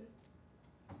said,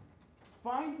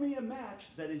 find me a match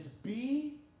that is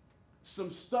B,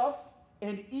 some stuff,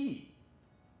 and E.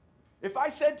 If I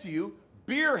said to you,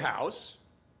 beer house,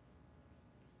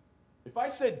 if I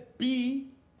said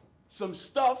B, some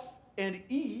stuff, and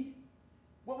E,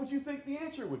 what would you think the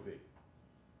answer would be?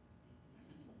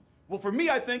 Well, for me,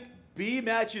 I think B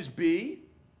matches B,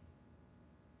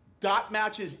 dot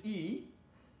matches E,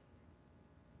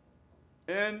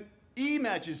 and E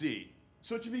matches E.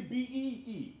 So it should be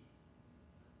B-E-E.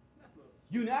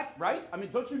 Right? I mean,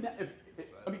 don't you,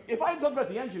 if I had talked about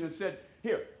the engine and said,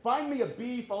 here, find me a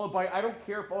B followed by I don't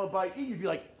care followed by E, you'd be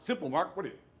like, simple, Mark, what are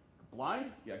you,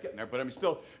 blind? Yeah, getting there, but I mean,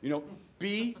 still, you know,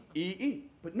 B-E-E.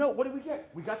 But no, what did we get?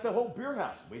 We got the whole beer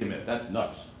house. Wait a minute, that's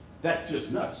nuts. That's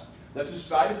just nuts. That's a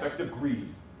side effect of greed.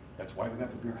 That's why we got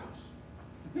the beer house.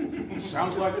 It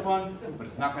sounds like fun, but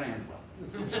it's not going to end well.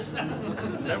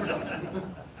 Never does.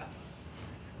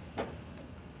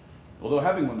 Although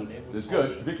having one is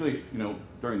good, particularly, you know,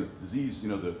 during the disease, you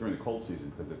know, during the cold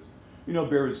season, because it's, you know,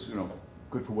 beer is, you know,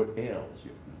 good for what ails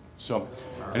you. So,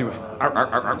 anyway,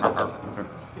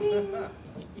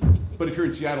 but if you're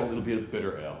in Seattle, it'll be a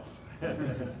bitter ale.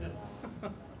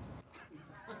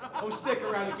 Oh, stick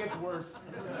around, it gets worse.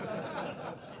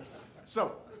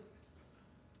 So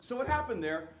what happened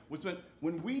there was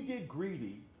when we did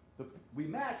greedy, we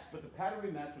matched, but the pattern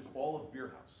we matched was all of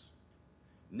beer house.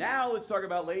 Now let's talk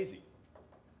about lazy.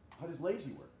 How does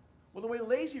lazy work? Well, the way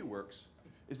lazy works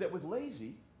is that with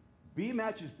lazy, B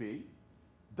matches B,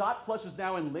 dot plus is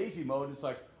now in lazy mode. It's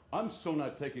like, I'm so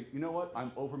not taking, you know what?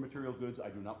 I'm over material goods. I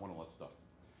do not want all that stuff.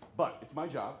 But it's my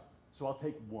job, so I'll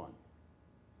take one.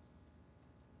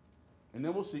 And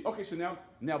then we'll see. Okay, so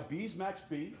now B's matched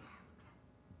B,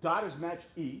 dot is matched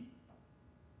E.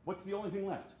 What's the only thing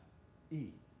left? E.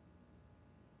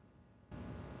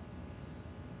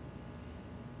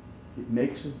 It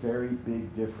makes a very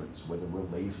big difference whether we're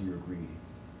lazy or greedy.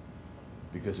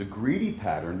 Because a greedy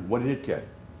pattern, what did it get?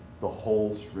 The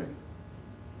whole string.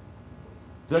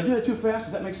 Did I do that too fast?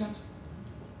 Does that make sense?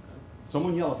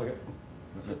 Someone yell if I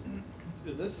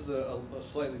get... This is a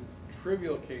slightly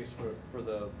trivial case for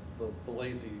the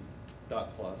lazy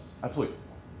dot plus. Absolutely.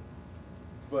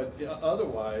 But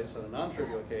otherwise, in a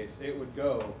non-trivial case, it would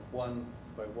go one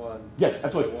by one. Yes,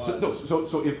 absolutely.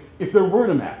 So if there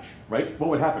weren't a match, right, what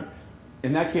would happen?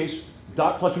 In that case,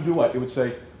 dot plus would do what? It would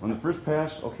say, on the first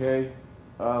pass, okay,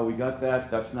 we got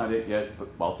that, that's not it yet, but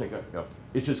I'll take it. No.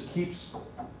 It just keeps,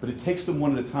 but it takes them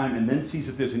one at a time and then sees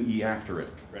if there's an E after it.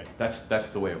 Right. That's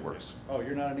the way it works. Oh,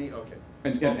 you're not an E? Okay.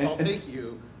 I'll take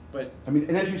you, but... I mean,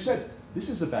 and as you said, this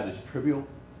is about as trivial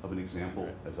of an example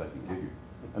as I can give you.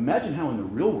 Imagine how in the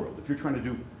real world, if you're trying to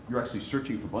do, you're actually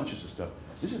searching for bunches of stuff,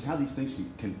 this is how these things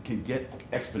can get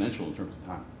exponential in terms of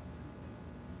time.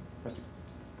 Question?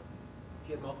 If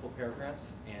you had multiple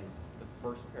paragraphs and the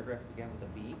first paragraph began with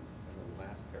a B and the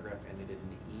last paragraph ended in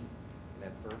an E in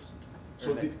that first.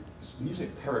 So when you say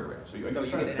paragraph, so you're so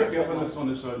trying to trip me up on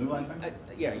this new line thing?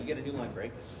 Yeah, you get a new line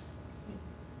break.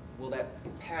 Will that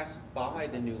pass by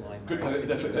the new line break? Good,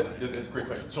 that's a great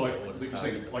question. So like you're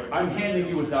saying, like I'm handing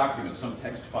you a document, some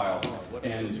text file,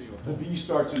 and the B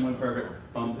starts in one paragraph.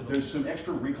 There's some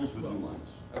extra wrinkles with new lines.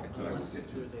 Okay. That I will get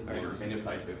to. And if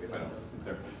I don't, it's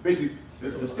there. Basically,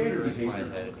 the standard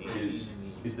behavior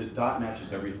is that dot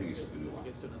matches everything except the new line.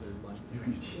 You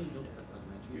can cheat.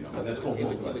 You know, so that's called it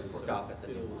would stop at the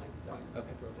new line.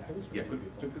 Okay. Yeah, good,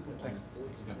 thanks.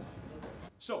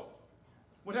 So,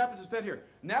 what happens instead here?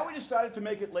 Now we decided to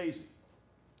make it lazy.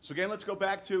 So again, let's go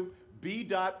back to B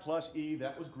dot plus E,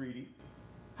 that was greedy.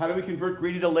 How do we convert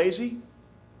greedy to lazy?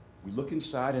 We look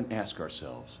inside and ask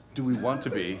ourselves, do we want to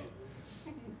be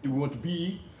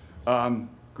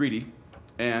greedy?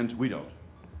 And we don't.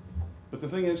 But the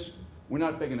thing is, we're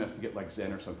not big enough to get like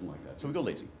Zen or something like that, so we go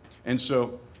lazy. And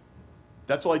so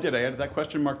that's all I did. I added that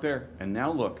question mark there, and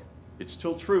now look, it's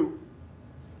still true.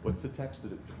 What's the text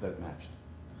that it matched?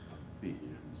 B.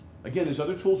 Again, there's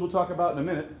other tools we'll talk about in a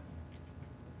minute,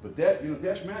 but that,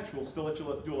 dash match will still let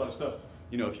you do a lot of stuff.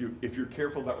 If you're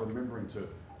careful about remembering to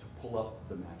pull up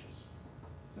the matches.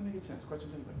 Does that make any sense?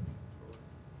 Questions, anybody?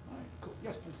 All right, cool.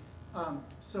 Yes, please.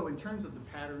 So in terms of the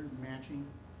pattern matching,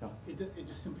 Yeah. it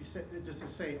just simply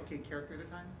say, okay, character at a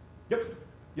time? Yep.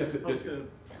 Yes, As it opposed is. to,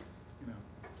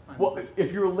 find Well, the-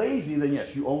 if you're lazy, then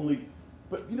yes, you only,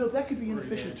 but that could be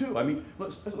inefficient too. I mean,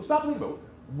 let's stop thinking about it.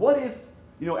 What if,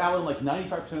 Alan, like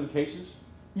 95% of the cases,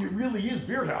 it really is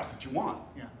Beer House that you want.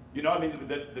 Yeah.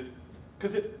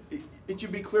 Because it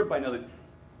should be clear by now that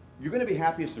you're going to be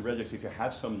happiest in regex if you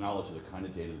have some knowledge of the kind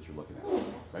of data that you're looking at,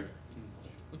 right?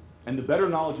 And the better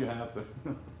knowledge you have,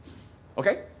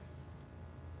 okay?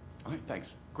 All right,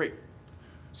 thanks. Great.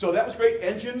 So that was great.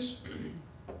 Engines.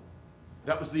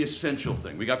 That was the essential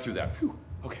thing. We got through that. Whew.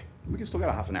 Okay, we still got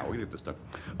a half an hour. We're gonna get this done.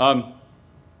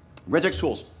 Regex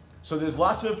tools. So there's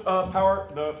lots of the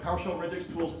PowerShell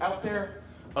regex tools out there.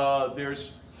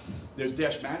 There's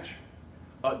dash match,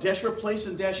 dash replace,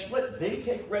 and dash split. They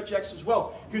take regex as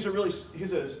well. Here's a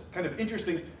kind of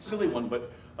interesting, silly one.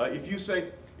 But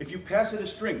if you pass it a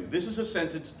string, this is a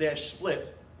sentence dash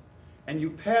split, and you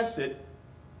pass it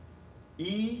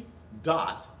e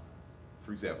dot,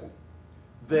 for example,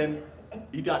 then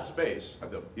e dot space,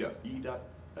 e dot,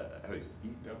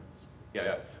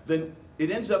 then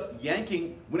it ends up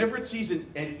yanking, whenever it sees an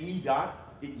e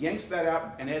dot, it yanks that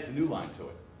out and adds a new line to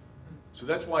it. So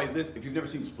that's why this, if you've never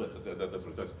seen split, that's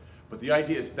what it does. But the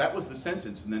idea is that was the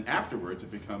sentence, and then afterwards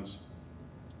it becomes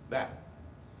that.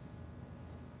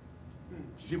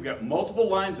 See, we got multiple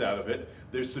lines out of it.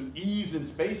 There's some e's and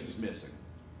spaces missing.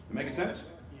 Making sense?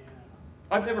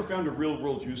 I've never found a real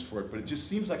world use for it, but it just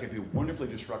seems like it'd be wonderfully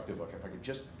disruptive if I could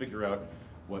just figure out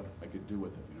what I could do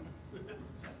with it,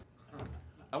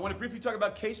 I want to briefly talk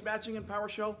about case matching in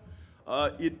PowerShell.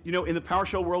 In the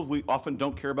PowerShell world, we often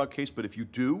don't care about case, but if you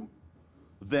do,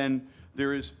 then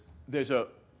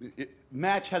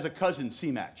match has a cousin,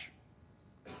 CMatch.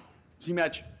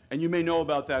 CMatch, and you may know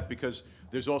about that because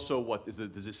there's also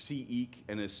there's a C-eq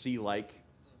and a C-like,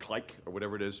 clike, or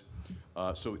whatever it is.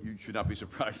 So you should not be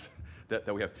surprised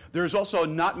that we have. There's also a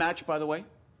not match, by the way.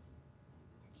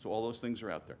 So all those things are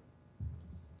out there.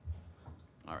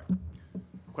 All right.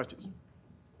 Questions?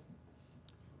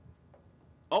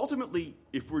 Ultimately,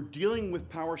 if we're dealing with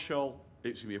PowerShell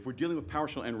and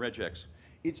regex,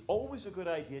 it's always a good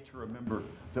idea to remember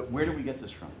that where do we get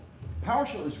this from?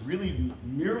 PowerShell is really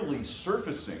merely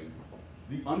surfacing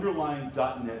the underlying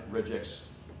 .NET regex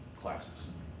classes.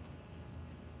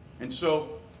 And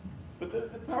so, but the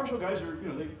PowerShell guys are,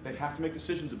 they have to make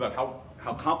decisions about how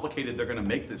complicated they're going to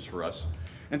make this for us.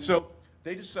 And so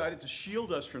they decided to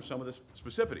shield us from some of this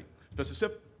specificity.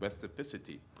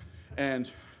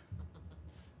 And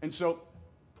so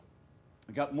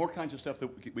I got more kinds of stuff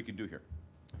that we can do here.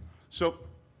 So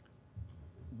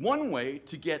one way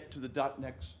to get to the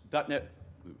 .NET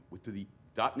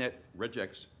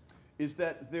regex is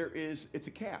that it's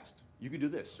a cast. You could do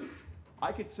this.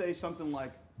 I could say something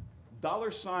like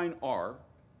 $R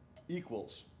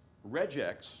equals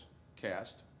regex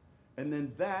cast, and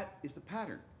then that is the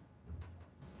pattern.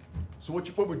 So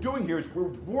what we're doing here is we're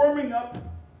warming up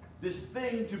this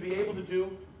thing to be able to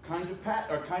do kinds of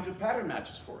pattern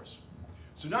matches for us.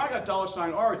 So now I got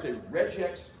 $R, it's a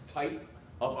regex type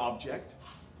of object,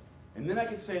 and then I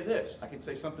can say this. I can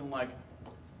say something like,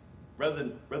 rather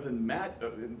than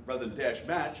dash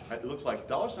match, it looks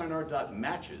like $R dot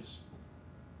matches.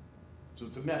 So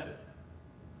it's a method.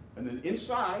 And then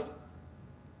inside,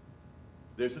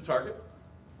 there's the target.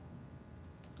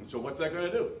 And so what's that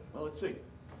going to do? Well, let's see.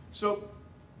 So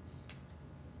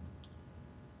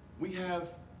we got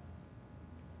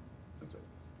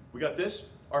this.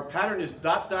 Our pattern is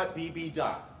 .bb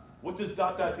dot. What does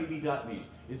 .bb dot mean?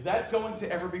 Is that going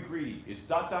to ever be greedy? Is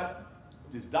 .bb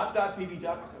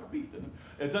dot be?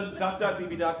 It doesn't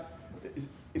 .bb dot.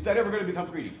 Is that ever going to become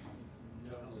greedy?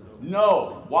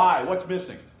 No. Why? What's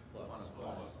missing?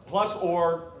 Plus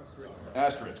or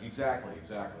asterisk. Exactly.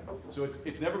 So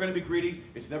it's never going to be greedy.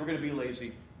 It's never going to be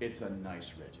lazy. It's a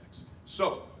nice regex.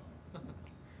 So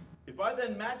if I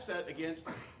then match that against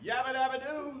yabba dabba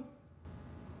doo,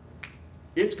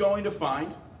 it's going to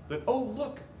find that, oh,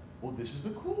 look, well, this is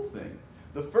the cool thing.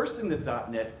 The first thing that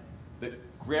 .NET, that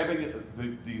grabbing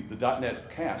the .NET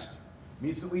cast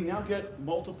means that we now get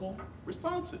multiple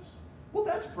responses. Well,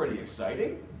 that's pretty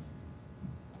exciting.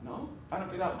 No? I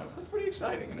don't get out much. That's pretty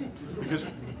exciting. Isn't it? Because,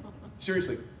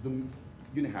 seriously,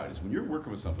 you know how it is. When you're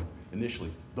working with something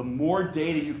initially, the more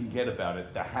data you can get about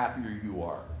it, the happier you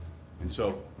are. And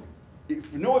so, if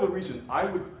for no other reason, I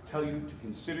would tell you to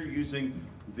consider using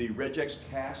the regex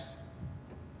cast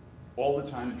all the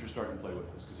time that you're starting to play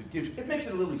with this, because it makes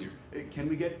it a little easier. Can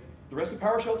we get the rest of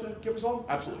PowerShell to give us all?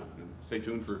 Absolutely. Stay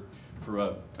tuned for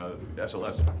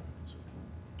SLS.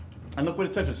 And look what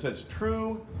it says. It says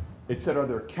true. It said, are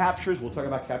there captures? We'll talk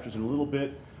about captures in a little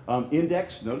bit.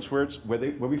 Index, notice where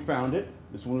we found it.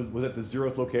 This one was at the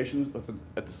 0th location,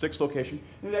 at the 6th location.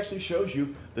 And it actually shows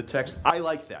you the text. I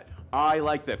like that. I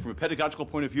like that. From a pedagogical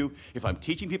point of view, if I'm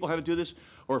teaching people how to do this,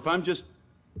 or if I'm just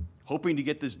hoping to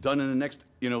get this done in the next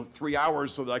 3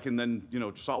 hours so that I can then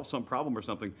solve some problem or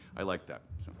something, I like that.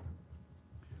 So.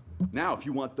 Now, if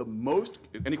you want the most,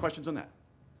 any questions on that?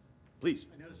 Please.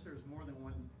 I noticed there's more than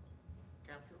one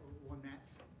capture or one match.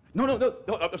 No,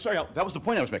 I'm sorry, Al, that was the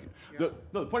point I was making. Yeah.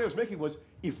 The point I was making was,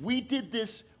 if we did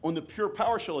this on the pure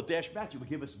PowerShell, a dash match, it would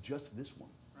give us just this one.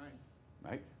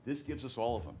 Right? This gives us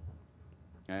all of them.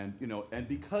 And, and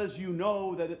because you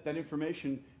know that that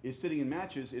information is sitting in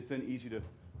matches, it's then easy to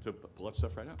pull that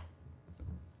stuff right out.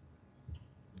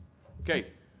 Okay,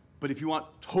 but if you want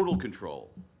total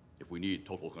control, if we need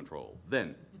total control,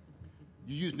 then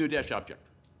you use new dash object.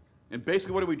 And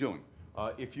basically, what are we doing?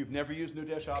 If you've never used new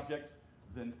dash object,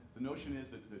 then the notion is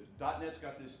that the .NET's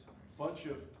got this bunch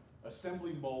of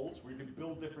assembly molds where you can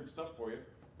build different stuff for you.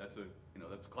 That's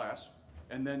a class.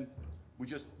 And then we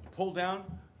just pull down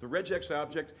the regex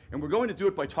object, and we're going to do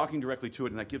it by talking directly to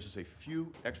it, and that gives us a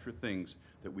few extra things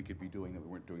that we could be doing that we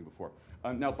weren't doing before.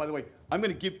 Now, by the way, I'm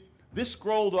going to give this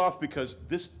scrolled off because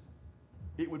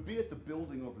it would be at the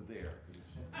building over there.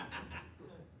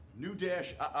 New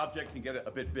dash object can get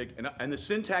a bit big, and the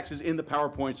syntax is in the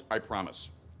PowerPoints, I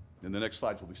promise. In the next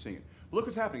slides, we'll be seeing it. But look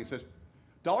what's happening. It says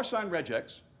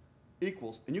 $regex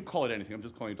equals, and you call it anything. I'm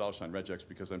just calling it $regex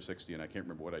because I'm 60 and I can't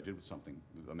remember what I did with something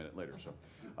a minute later.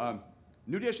 So,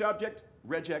 new dash object,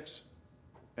 regex,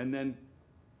 and then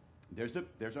there's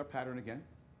our pattern again.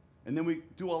 And then we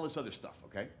do all this other stuff,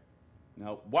 okay?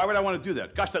 Now, why would I want to do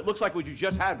that? Gosh, that looks like what you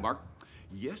just had, Mark.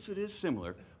 Yes, it is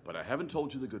similar, but I haven't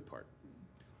told you the good part.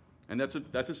 And that's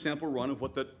a sample run of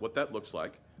what that looks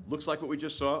like. Looks like what we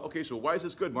just saw. Okay, so why is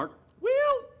this good, Mark?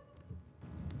 Well,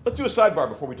 let's do a sidebar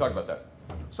before we talk about that.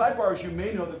 Sidebar is, you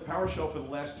may know that PowerShell for the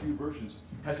last few versions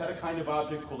has had a kind of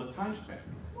object called a time span.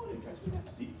 Come on in, guys, we got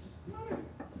seats. Come on in.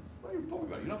 What are you talking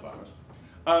about? You know about us.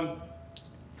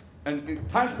 And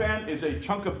time span is a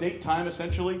chunk of date time,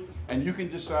 essentially, and you can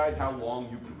decide how long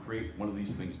you can create one of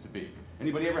these things to be.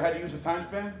 Anybody ever had to use a time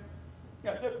span?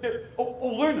 Yeah,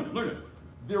 learn them.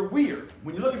 They're weird.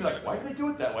 When you look at them, like, why do they do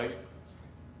it that way?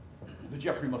 The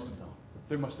Jeffrey must have known.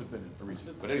 There must have been a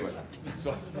reason. But anyway,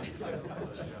 so.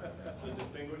 The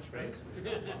distinguished face.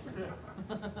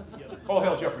 Oh,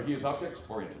 hell, Jeffrey, he is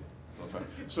object-oriented.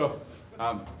 So,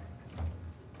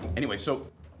 anyway, so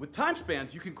with time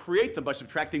spans, you can create them by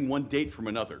subtracting one date from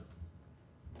another.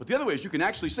 But the other way is you can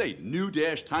actually say new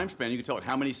dash time span. You can tell it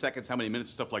how many seconds, how many minutes,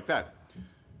 stuff like that.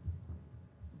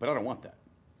 But I don't want that.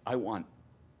 I want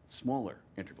smaller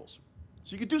intervals.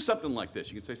 So you could do something like this.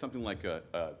 You could say something like,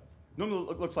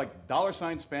 normally it looks like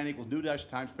 $span equals new dash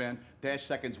time span dash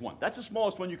seconds 1. That's the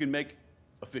smallest one you can make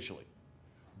officially.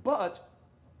 But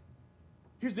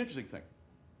here's the interesting thing.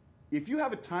 If you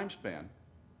have a time span,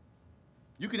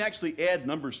 you can actually add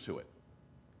numbers to it.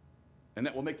 And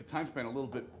that will make the time span a little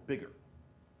bit bigger.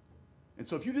 And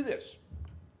so if you do this,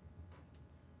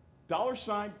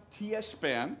 $TS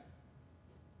span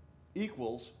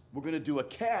equals, we're going to do a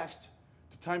cast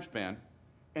to time span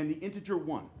and the integer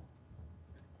 1.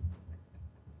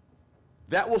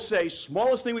 That will say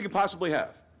smallest thing we can possibly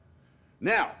have.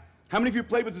 Now, how many of you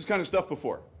played with this kind of stuff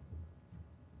before?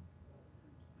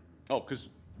 Oh, because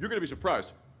you're going to be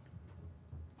surprised.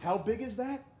 How big is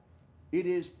that? It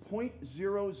is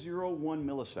 0.001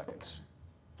 milliseconds.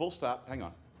 Full stop, hang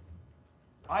on.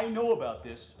 I know about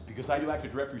this because I do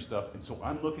Active Directory stuff, and so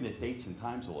I'm looking at dates and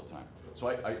times all the time. So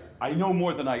I know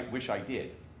more than I wish I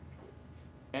did.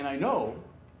 And I know,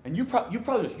 and you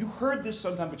heard this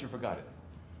sometime, but you forgot it.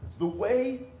 The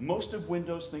way most of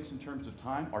Windows thinks in terms of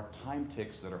time are time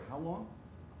ticks that are how long?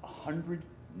 100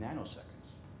 nanoseconds.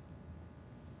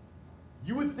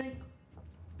 You would think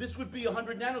this would be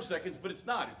 100 nanoseconds, but it's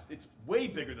not. It's way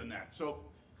bigger than that. So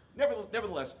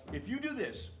nevertheless, if you do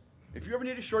this, if you ever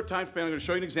need a short time span, I'm going to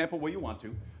show you an example where you want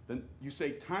to, then you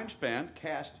say time span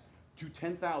cast to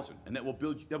 10,000, and that will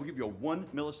give you a 1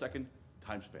 millisecond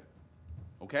time span.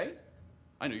 Okay?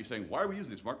 I know you're saying, why are we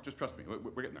using this, Mark? Just trust me,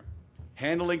 we're getting there.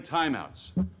 Handling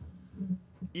timeouts.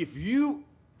 If you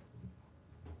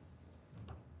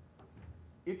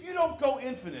don't go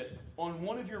infinite on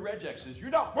one of your regexes,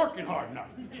 you're not working hard enough,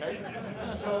 okay?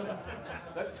 So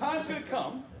that time's gonna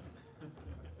come.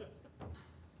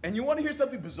 And you want to hear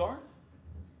something bizarre?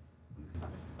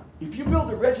 If you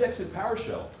build a regex in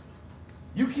PowerShell,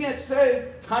 you can't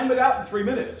say, time it out in 3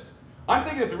 minutes. I'm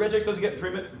thinking if the regex doesn't get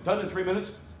done in 3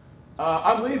 minutes,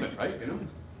 I'm leaving, right? You know?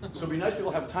 So it'd be nice to be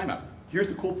able to have a timeout. Here's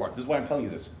the cool part. This is why I'm telling you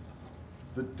this.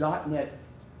 The .NET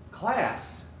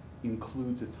class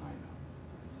includes a timeout.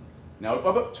 Now,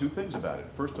 about 2 things about it.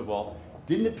 First of all,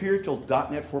 didn't appear till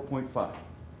 .NET 4.5.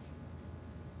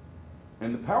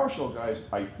 And the PowerShell guys,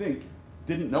 I think,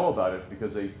 didn't know about it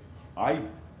because I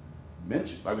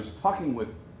was talking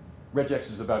with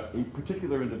regexes about a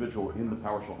particular individual in the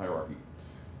PowerShell hierarchy.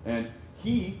 And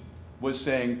he was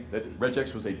saying that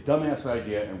regex was a dumbass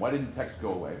idea and why didn't text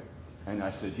go away? And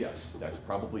I said, yes, that's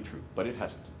probably true, but it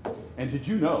hasn't. And did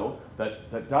you know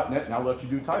that .NET now lets you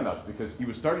do timeouts? Because he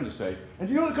was starting to say, and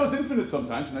you know it goes infinite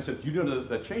sometimes? And I said, you know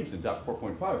that changed in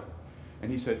 .4.5?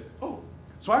 And he said, oh.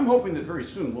 So I'm hoping that very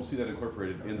soon we'll see that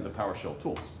incorporated in the PowerShell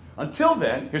tools. Until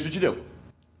then, here's what you do.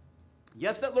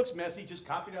 Yes, that looks messy, just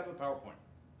copy it out of the PowerPoint.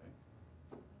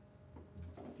 Okay.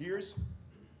 Here's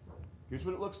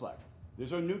what it looks like.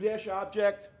 There's our new dash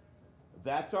object.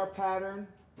 That's our pattern.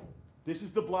 This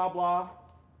is the blah blah.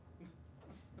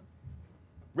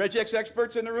 Regex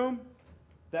experts in the room?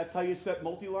 That's how you set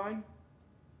multi-line.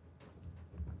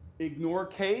 Ignore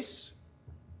case.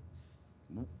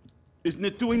 Isn't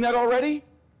it doing that already?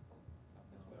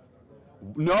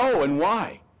 No, and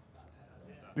why?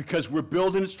 Because we're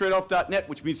building it straight off .NET,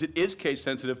 which means it is case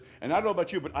sensitive. And I don't know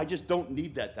about you, but I just don't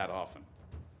need that often.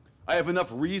 I have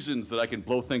enough reasons that I can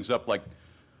blow things up like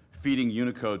feeding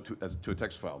Unicode to a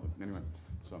text file. But anyway,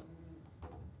 so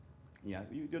yeah,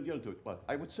 you don't do it. Well,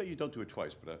 I would say you don't do it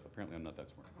twice, but apparently I'm not that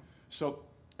smart. So,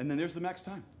 and then there's the max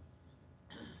time.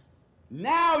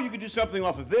 Now you can do something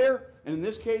off of there, and in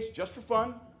this case, just for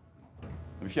fun,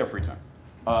 if you have free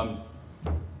time,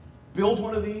 build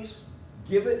one of these.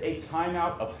 Give it a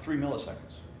timeout of 3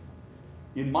 milliseconds.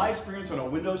 In my experience on a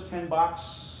Windows 10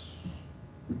 box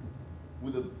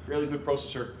with a fairly good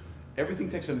processor, everything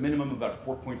takes a minimum of about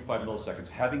 4.5 milliseconds.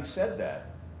 Having said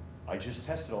that, I just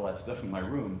tested all that stuff in my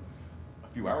room a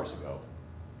few hours ago,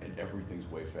 and everything's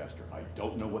way faster. I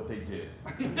don't know what they did.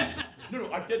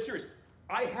 No, I'm dead serious.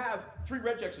 I have 3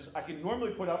 regexes I can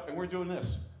normally put up, and we're doing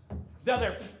this. Down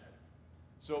there.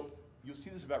 So you'll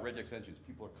see this about regex engines.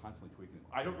 People are constantly tweaking them.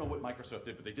 I don't know what Microsoft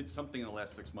did, but they did something in the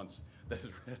last 6 months that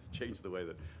has changed the way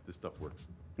that this stuff works.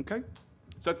 Okay?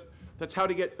 So that's how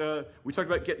to get, we talked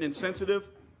about getting insensitive.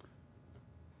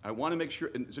 I want to make sure,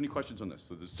 and is there any questions on this?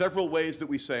 So there's several ways that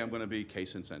we say I'm going to be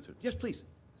case insensitive. Yes, please.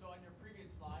 So on your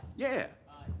previous slide, Yeah. You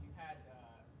had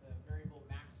the variable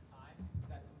max time. Is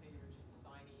that something you're just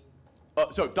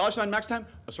assigning? So $max time,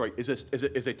 sorry, is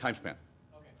a time span.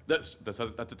 Okay. That's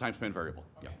a time span variable.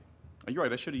 Okay. Yeah. You're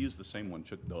right, I should have used the same one.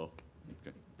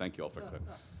 Okay, thank you, I'll fix that.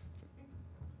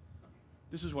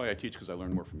 This is why I teach, because I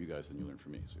learn more from you guys than you learn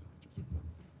from me.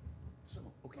 So,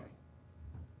 okay.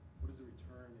 What does it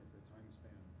return if the time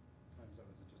span times out?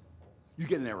 Is it just a false? You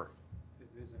get an error. It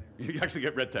is an error. You actually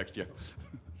get red text, yeah.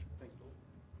 Thank you.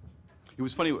 It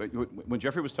was funny, when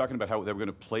Jeffrey was talking about how they were going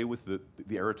to play with the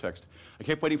error text, I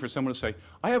kept waiting for someone to say,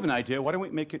 I have an idea, why don't we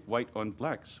make it white on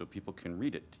black so people can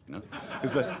read it, you know?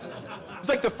 It's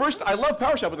like the first, I love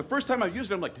PowerShell, but the first time I used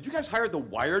it, I'm like, did you guys hire the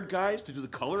Wired guys to do the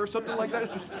color or something like that?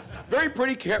 It's just very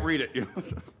pretty, can't read it, you know?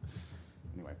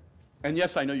 Anyway, and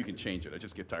yes, I know you can change it, I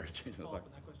just get tired of changing it. Follow up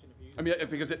on that question if you use I mean,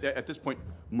 because at this point,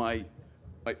 let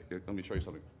me show you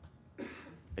something.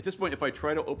 At this point, if I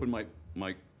try to open my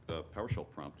PowerShell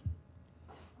prompt,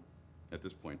 at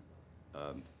this point,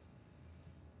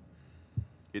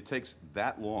 it takes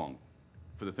that long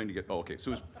for the thing to get, oh, okay,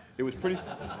 so it was pretty,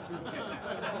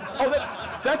 oh,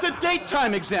 that's a date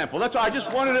time example. That's, I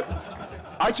just wanted it,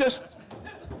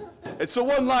 it's a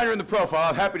one-liner in the profile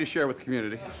I'm happy to share with the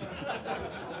community.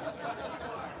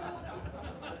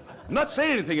 I'm not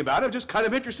saying anything about it, I'm just kind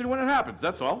of interested when it happens,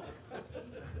 that's all.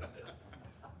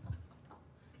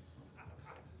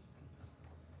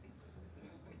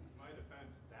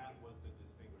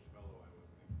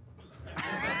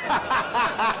 To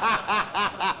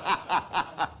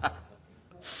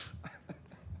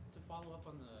follow up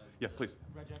on the Yeah, please.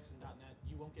 regex and .NET,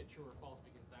 you won't get true or false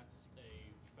because that's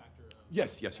a factor of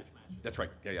Yes. match. That's right.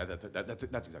 Yeah, that's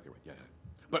exactly right. Yeah.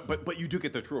 But you do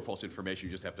get the true or false information.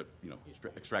 You just have to,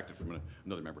 extract it from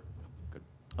another member. Good.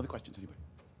 Other questions, anybody?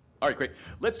 All right, great.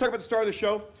 Let's talk about the star of the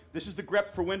show. This is the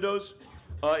grep for Windows.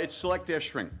 It's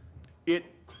select-string.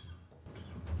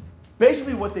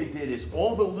 Basically what they did is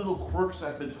all the little quirks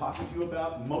I've been talking to you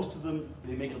about, most of them,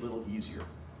 they make it a little easier.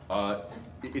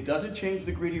 It doesn't change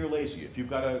the greedy or lazy. If you've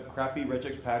got a crappy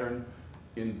regex pattern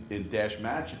in dash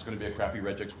match, it's going to be a crappy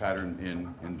regex pattern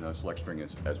in select string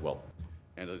as well.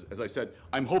 And as I said,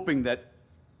 I'm hoping that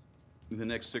in the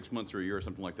next 6 months or a year or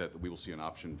something like that, we will see an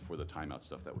option for the timeout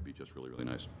stuff. That would be just really, really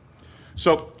nice.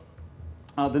 So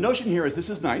the notion here is this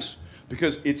is nice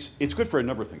because it's good for a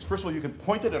number of things. First of all, you can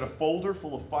point it at a folder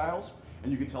full of files,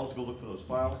 and you can tell it to go look for those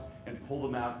files and pull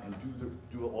them out and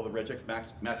do all the regex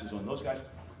matches on those guys.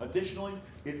 Additionally,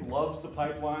 it loves the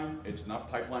pipeline. It's not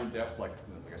pipeline depth like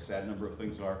a sad number of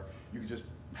things are. You can just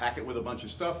pack it with a bunch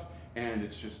of stuff, and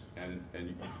it's just and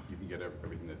you can get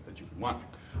everything that you want.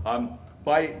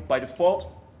 By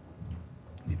default,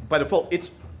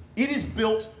 it is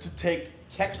built to take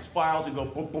text files and go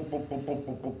boom, boom, boom, boom, boom,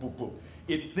 boom, boom, boom, boom.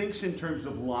 It thinks in terms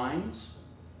of lines.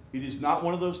 It is not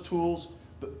one of those tools,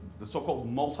 the so-called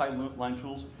multi-line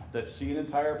tools that see an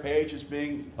entire page as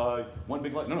being one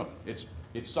big line. No,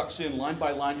 it sucks in line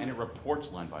by line and it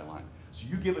reports line by line. So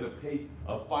you give it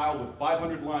a file with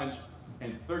 500 lines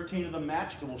and 13 of them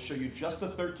match, it will show you just the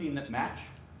 13 that match.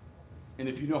 And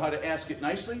if you know how to ask it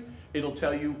nicely, it'll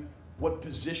tell you what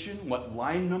position, what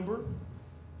line number,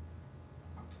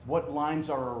 what lines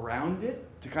are around it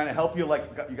to kind of help you, like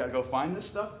you got to go find this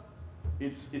stuff.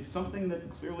 It's something that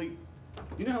clearly,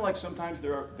 you know how like sometimes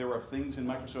there are things in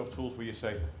Microsoft tools where you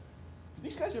say, "Do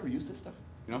these guys ever use this stuff?"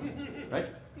 You know, right?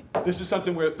 This is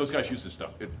something where those guys use this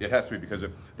stuff. It has to be because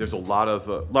there's a lot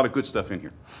of good stuff in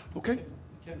here. Okay.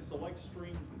 Can select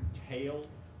string tail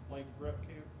like grep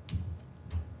can?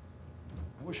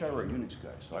 I wish I were a Unix guy.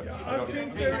 So I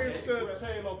think there is a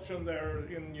tail option there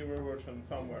in newer version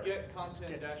somewhere. Get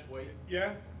content dash wait.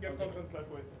 Yeah, get content slash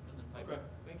wait. Okay,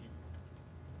 thank you.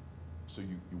 So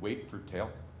you wait for tail?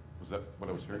 Was that what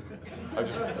I was hearing?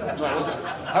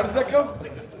 How does that go?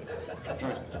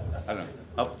 Right. I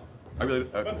don't know. I really.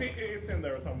 But it's in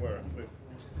there somewhere, please.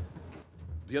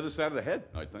 The other side of the head,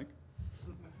 I think.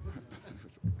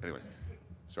 Anyway,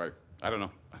 sorry. I don't know.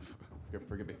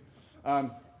 Forgive me.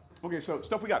 Okay, so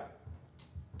stuff we got.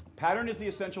 Pattern is the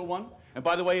essential one. And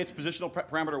by the way, it's positional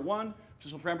parameter 1,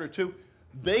 positional parameter 2.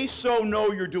 They so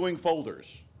know you're doing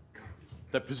folders.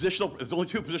 That positional, there's only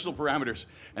 2 positional parameters.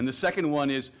 And the second one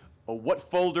is what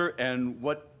folder and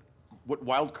what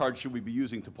wildcard should we be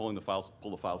using to pull the files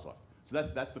off. So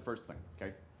that's the first thing,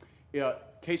 okay?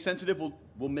 Case sensitive,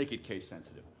 we'll make it case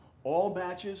sensitive. All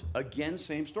matches, again,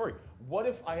 same story. What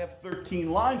if I have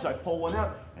 13 lines, I pull one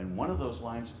out, and one of those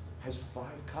lines has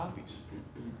 5 copies?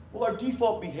 Well, our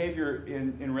default behavior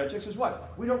in regex is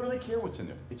what? We don't really care what's in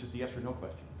there. It's just a yes or no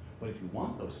question. But if you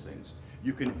want those things,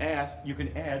 you can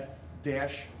add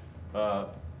dash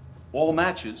all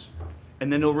matches,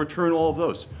 and then it'll return all of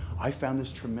those. I found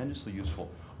this tremendously useful.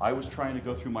 I was trying to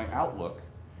go through my Outlook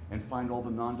and find all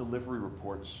the non-delivery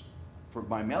reports for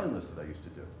my mailing list that I used to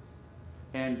do.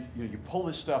 And you pull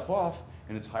this stuff off,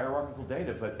 and it's hierarchical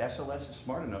data, but SLS is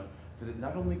smart enough that it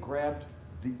not only grabbed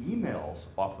the emails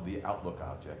off of the Outlook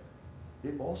object,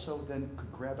 it also then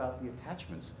could grab out the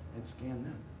attachments and scan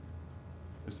them.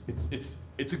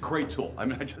 It's a great tool. I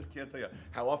mean, I just can't tell you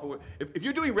how often. If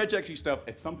you're doing regexy stuff,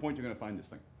 at some point you're going to find this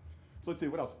thing. So let's see,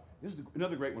 what else? This is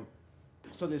another great one.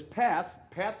 So there's path.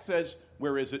 Path says,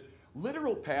 where is it?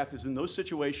 Literal path is in those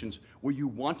situations where you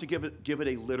want to give it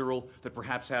a literal that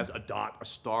perhaps has a dot, a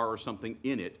star, or something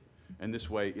in it, and this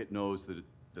way it knows that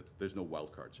there's no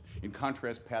wildcards. In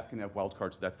contrast, path can have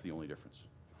wildcards. That's the only difference.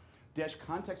 Dash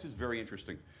context is very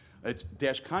interesting. It's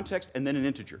dash context and then an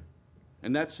integer.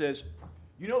 And that says,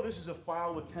 you know this is a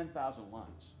file with 10,000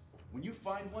 lines. When you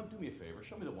find one, do me a favor.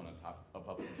 Show me the one on top,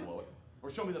 above it, and below it.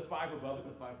 Or show me the 5 above it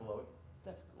and the 5 below it.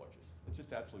 That's gorgeous. It's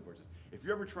just absolutely gorgeous. If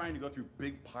you're ever trying to go through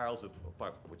big piles of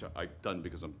files, which I've done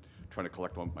because I'm trying to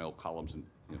collect all my old columns and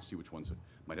see which ones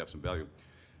might have some value.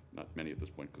 Not many at this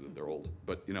point because they're old,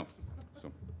 but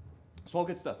so it's all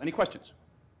good stuff. Any questions?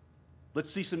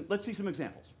 Let's see some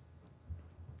examples.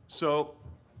 So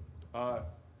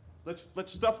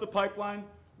let's stuff the pipeline.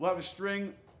 We'll have a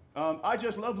string. I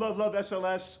just love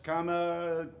SLS,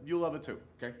 comma, you love it too.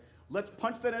 Okay. Let's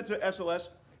punch that into SLS,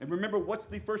 and remember what's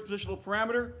the first positional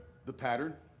parameter? The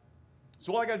pattern.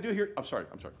 So all I got to do here, I'm sorry,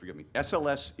 forgive me.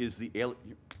 SLS is the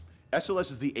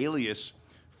alias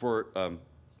for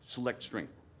select string.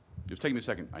 Just take me a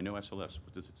second. I know SLS.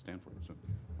 What does it stand for?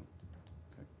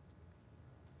 Okay.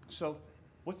 So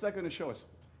what's that going to show us?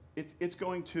 It's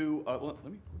going to, well,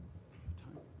 let me,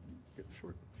 time, get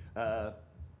short.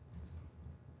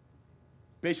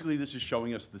 Basically, this is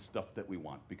showing us the stuff that we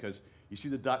want because you see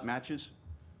the dot matches?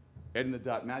 adding the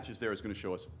dot matches there is going to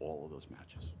show us all of those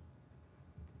matches.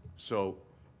 So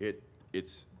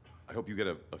it's, I hope you get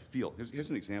a feel. Here's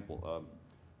an example.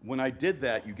 When I did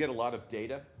that, you get a lot of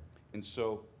data. And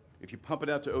so if you pump it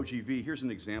out to OGV, here's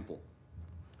an example.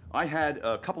 I had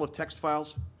a couple of text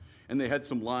files, and they had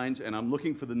some lines, and I'm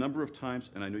looking for the number of times,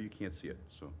 and I know you can't see it.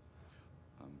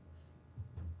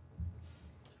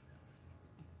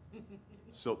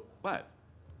 So what?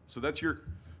 So that's your,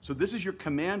 so this is your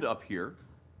command up here.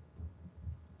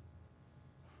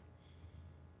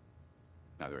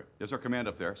 Now there's our command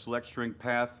up there. Select string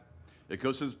path. It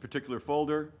goes to this particular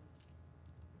folder.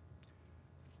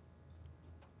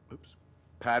 Oops.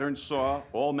 Pattern saw,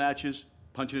 all matches,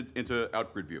 punch it into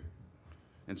outgrid view.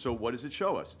 And so what does it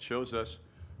show us? It shows us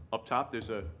up top there's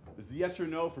the yes or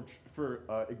no for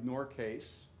ignore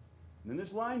case. And then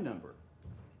there's line number.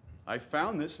 I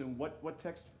found this, and what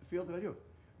text field did I do?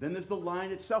 Then there's the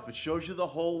line itself. It shows you the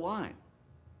whole line.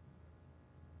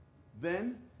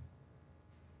 Then,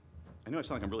 I know I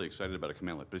sound like I'm really excited about a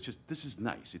commandlet, but it's just, this is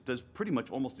nice. It does pretty much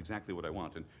almost exactly what I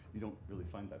want, and you don't really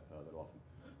find that that often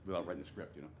without writing a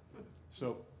script, you know.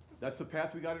 So that's the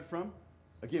path we got it from.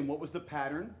 Again, what was the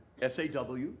pattern?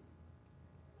 SAW.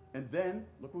 And then,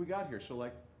 look what we got here. So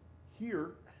like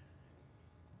here,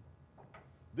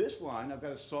 this line, I've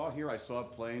got a saw here. I saw a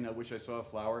plane. I wish I saw a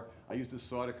flower. I used a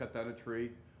saw to cut down a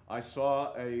tree. I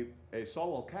saw a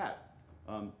sawwall cat.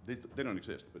 They don't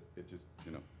exist, but it just,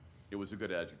 you know, it was a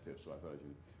good adjective, so I thought I'd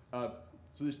use it.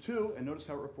 So there's two, and notice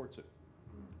how it reports it.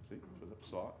 See, shows up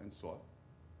saw and saw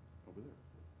over there.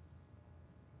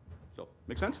 So,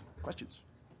 make sense? Questions?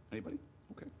 Anybody?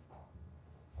 Okay.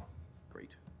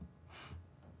 Great.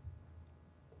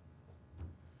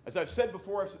 As I've said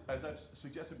before, as I've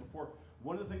suggested before,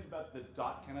 one of the things about that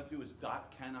dot cannot do is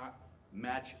dot cannot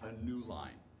match a new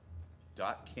line.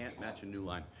 Dot can't match a new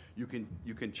line. You can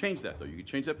change that though. You can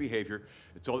change that behavior.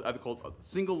 It's either called a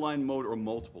single line mode or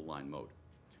multiple line mode.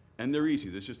 And they're easy.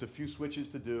 There's just a few switches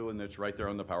to do, and it's right there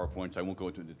on the PowerPoint. I won't go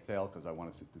into detail because I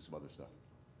want to do some other stuff.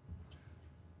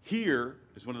 Here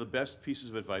is one of the best pieces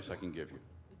of advice I can give you.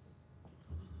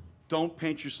 Don't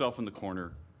paint yourself in the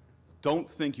corner. Don't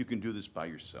think you can do this by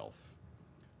yourself.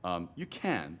 You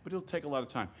can, but it'll take a lot of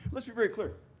time. Let's be very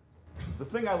clear. The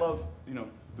thing I love, you know,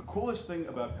 the coolest thing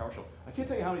about PowerShell, I can't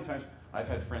tell you how many times I've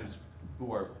had friends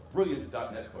who are brilliant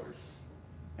 .NET coders.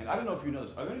 And I don't know if you know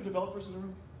this. Are there any developers in the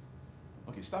room?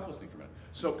 Okay, stop listening for a minute.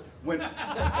 So when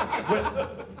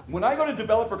I go to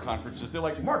developer conferences, they're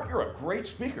like, Mark, you're a great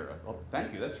speaker. Oh,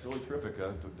 thank you. That's really terrific.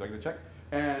 Do I get a check?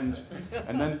 And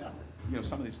then, you know,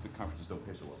 some of these conferences don't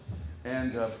pay so well.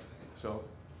 And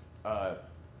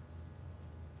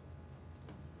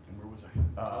and where was I?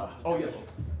 Oh, yes.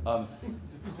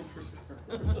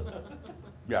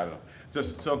 Yeah, I don't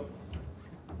know.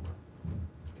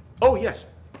 Oh, yes.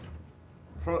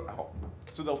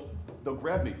 So they'll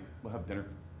grab me. We'll have dinner.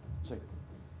 Say,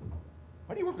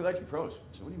 why do you work with IT pros? I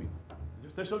said, what do you mean?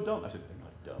 They're so dumb. I said, they're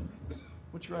not dumb.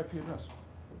 What's your IP address?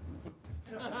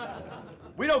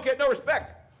 We don't get no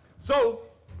respect. So,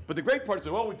 but the great part is,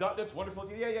 well, .NET's wonderful.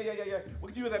 Yeah. What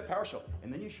can you do with that PowerShell?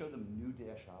 And then you show them new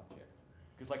dash object.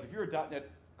 Because like if you're a .NET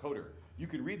coder, you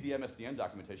can read the MSDN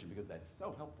documentation because that's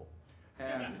so helpful.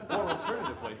 And or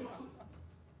alternatively,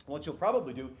 what you'll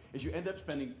probably do is you end up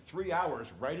spending 3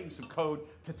 hours writing some code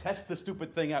to test the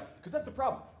stupid thing out. Because that's the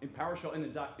problem in PowerShell and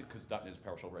in because .NET is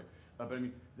PowerShell, right? But I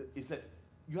mean, is that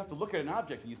you have to look at an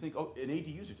object and you think, oh, an AD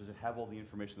user, does it have all the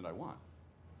information that I want?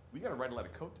 We got to write a lot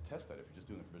of code to test that if you're just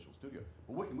doing it for Visual Studio.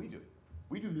 But what can we do?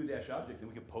 We do new dash object, and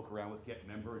we can poke around with get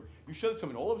member. And you show it to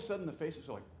them, and all of a sudden the faces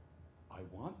are like, I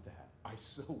want that. I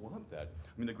so want that.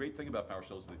 I mean, the great thing about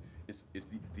PowerShell is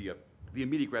the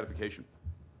immediate gratification.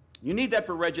 You need that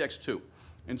for regex too.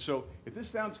 And so if this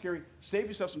sounds scary, save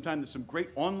yourself some time. There's some great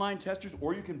online testers,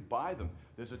 or you can buy them.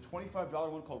 There's a $25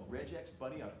 one called Regex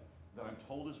Buddy that I'm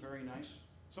told is very nice.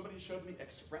 Somebody showed me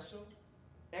Espresso.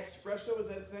 Espresso, is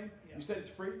that its name? Yeah. You said it's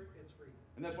free? It's free.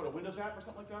 And that's what, a Windows app or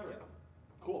something like that? Or? Yeah.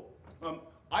 Cool.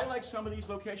 I like some of these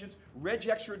locations.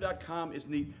 Regextra.com is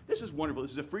neat. This is wonderful.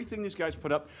 This is a free thing these guys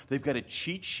put up. They've got a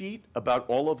cheat sheet about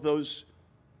all of those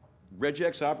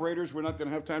regex operators we're not going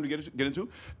to have time to get into.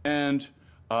 And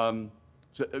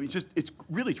so I mean, it's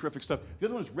really terrific stuff. The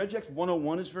other one is Regex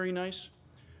 101 is very nice.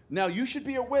 Now, you should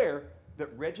be aware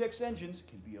that regex engines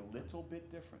can be a little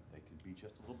bit different. They can be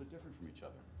just a little bit different from each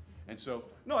other. And so,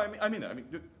 no, I mean that. I mean,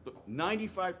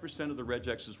 95% of the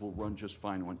regexes will run just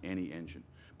fine on any engine.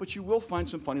 But you will find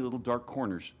some funny little dark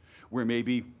corners where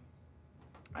maybe,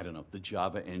 I don't know, the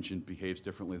Java engine behaves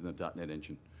differently than the .NET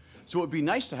engine. So it would be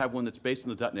nice to have one that's based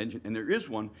on the .NET engine, and there is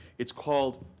one. It's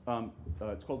called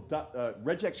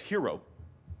Regex Hero,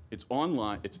 It's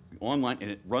online,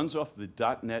 and it runs off the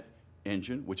 .NET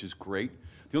engine, which is great.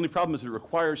 The only problem is that it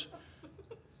requires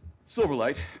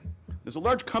Silverlight. There's a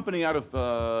large company out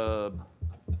of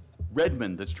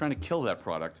Redmond that's trying to kill that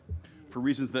product for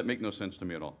reasons that make no sense to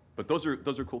me at all. But those are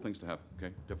cool things to have.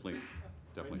 Okay, definitely.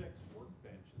 Regex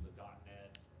Workbench is a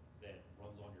 .NET that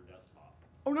runs on your desktop.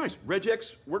 Oh, nice.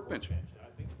 Regex Workbench. I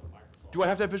think it's a Microsoft. Do I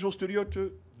have to have Visual Studio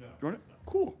to run it? No.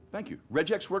 Cool. Thank you.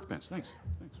 Regex Workbench. Thanks.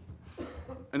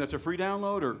 And that's a free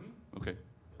download, or okay?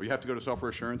 Or you have to go to Software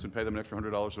Assurance and pay them an extra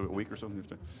 $100 a week or something.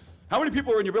 How many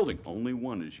people are in your building? Only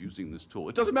one is using this tool.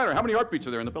 It doesn't matter how many heartbeats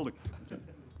are there in the building. For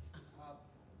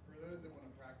those that want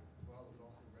to practice as well, there's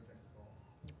also Regex Golf.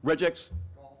 Regex.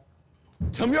 Golf.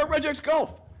 Tell me about Regex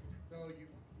Golf. So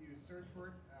you search for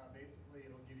it. Basically,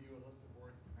 it'll give you a list of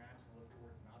words to match and a list of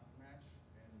words not to match,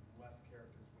 and less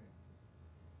characters win.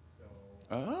 So.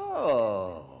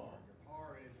 Oh. Your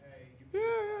par is, hey, you can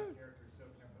do 5 characters, so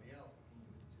can everybody else, but can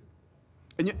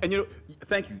you do 2? And you know,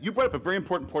 thank you. You brought up a very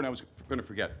important point I was going to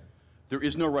forget. There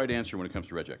is no right answer when it comes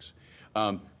to regex.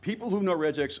 People who know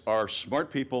regex are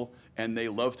smart people, and they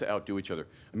love to outdo each other.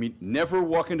 I mean, never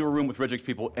walk into a room with regex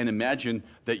people and imagine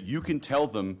that you can tell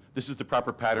them this is the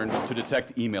proper pattern to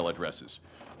detect email addresses.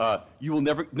 You will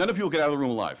never, none of you will get out of the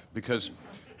room alive, because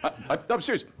I'm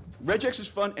serious. Regex is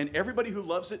fun, and everybody who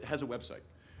loves it has a website.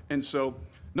 And so,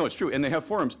 no, it's true, and they have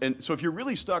forums. And so if you're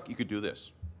really stuck, you could do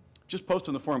this. Just post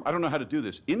on the forum, I don't know how to do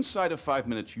this. Inside of 5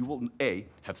 minutes, you will, A,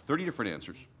 have 30 different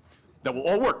answers that will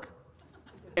all work.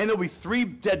 And there'll be 3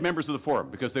 dead members of the forum,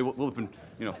 because they will have been,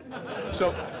 you know.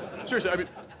 So, seriously, I mean,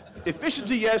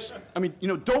 efficiency, yes. I mean, you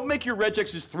know, don't make your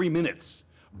regexes 3 minutes.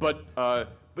 But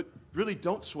really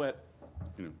don't sweat,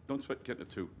 you know, don't sweat getting it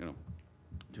too, you know,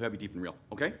 too heavy, deep, and real,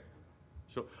 okay?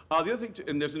 So the other thing,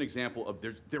 and there's an example of,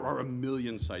 there are a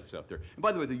million sites out there. And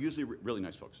by the way, they're usually really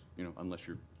nice folks, you know, unless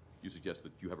you suggest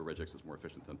that you have a regex that's more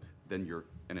efficient than them, then you're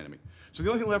an enemy. So the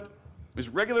only thing left is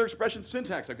regular expression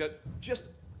syntax. I've got just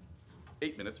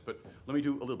 8 minutes, but let me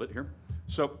do a little bit here.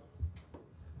 So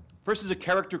first is a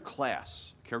character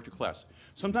class.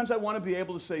 Sometimes I want to be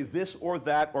able to say this or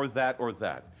that or that or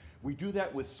that. We do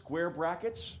that with square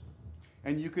brackets,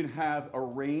 and you can have a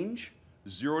range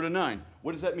 0 to 9.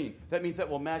 What does that mean? That means that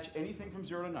will match anything from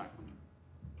 0 to 9.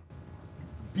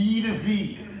 B to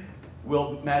V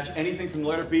will match anything from the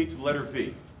letter B to the letter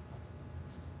V.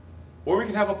 Or we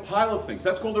can have a pile of things.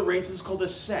 That's called a range. This is called a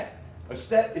set. A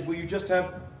set is where you just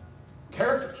have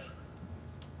characters.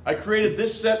 I created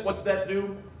this set. What's that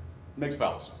do? Makes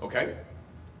vowels, okay?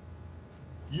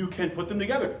 You can put them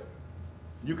together.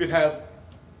 You could have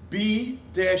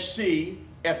B-C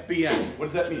FBN. What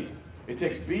does that mean? It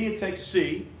takes B, it takes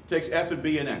C, it takes F and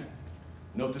B and N.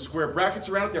 Note the square brackets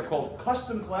around it. They're called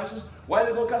custom classes. Why are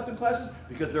they called custom classes?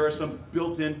 Because there are some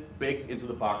built-in, baked into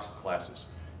the box classes.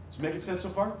 Does it make sense so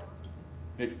far?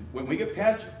 When we get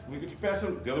past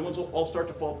them, the other ones will all start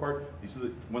to fall apart. These are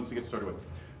the ones to get started with.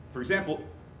 For example,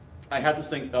 I had this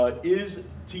thing, is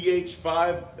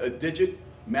TH5 a digit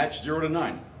match 0 to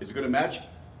 9? Is it going to match?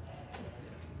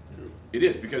 It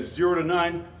is, because 0 to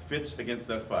 9 fits against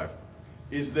that 5.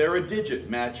 Is there a digit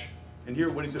match? And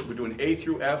here, what is it? We're doing A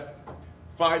through F,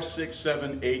 5, 6,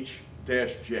 7, H,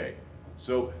 dash J.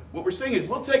 So what we're saying is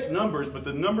we'll take numbers, but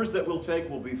the numbers that we'll take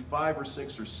will be 5 or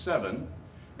 6 or 7.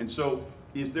 And so,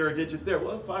 is there a digit there?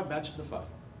 Well, 5 matches the 5.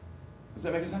 Does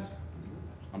that make sense?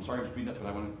 I'm sorry I'm speeding up, but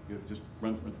I want to just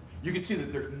run. You can see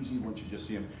that they're easy once you just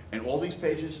see them. And all these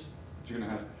pages that you're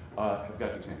going to have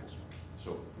got examples.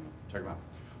 So, you know, check them out.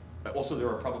 Also, there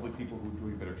are probably people who are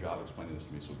doing a better job explaining this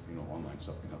to me, so, you know, online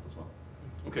stuff can help as well.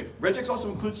 Okay, regex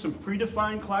also includes some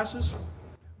predefined classes.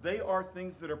 They are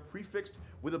things that are prefixed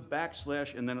with a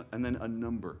backslash and then a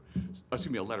number. Excuse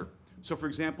me, a letter. So, for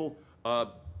example,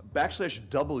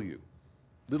 \W,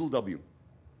 little w,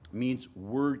 means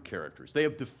word characters. They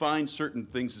have defined certain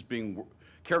things as being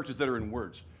characters that are in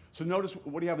words. So notice,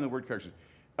 what do you have in the word characters?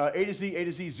 A to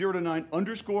Z, 0 to 9,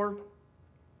 underscore,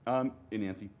 in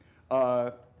Nancy.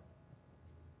 I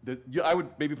would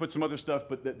maybe put some other stuff,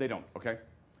 but they don't, okay?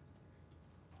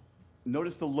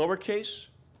 Notice the lowercase.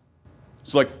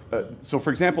 So like, so for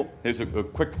example, here's a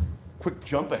quick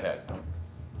jump ahead.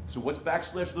 So what's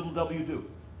 \w do?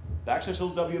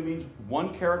 \w means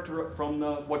one character from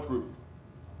the what group?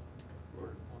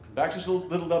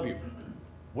 \w.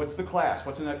 What's the class?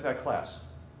 What's in that class?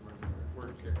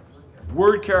 Word character.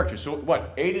 Word character. So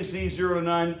what? A to Z, 0 to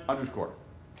 9, underscore.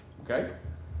 Okay?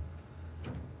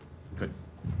 Good.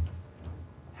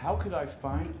 How could I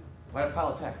find a pile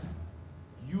of text?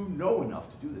 You know enough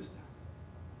to do this now.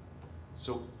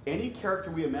 So any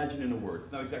character we imagine in a word,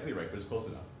 it's not exactly right, but it's close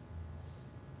enough.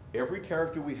 Every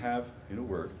character we have in a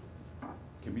word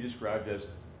can be described as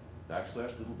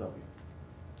 \little w.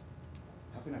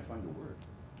 How can I find a word?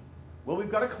 Well,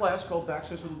 we've got a class called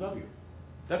 \little w.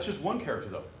 That's just one character,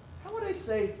 though. How would I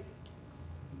say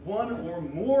one or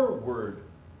more word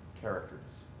characters?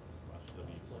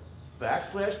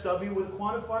 \w with a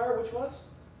quantifier, which was?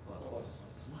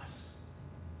 Plus.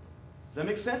 Does that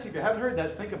make sense? If you haven't heard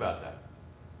that, think about that.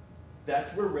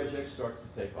 That's where regex starts to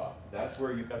take off. That's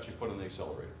where you've got your foot on the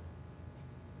accelerator.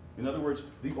 In other words,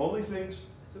 the only things...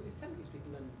 So is technically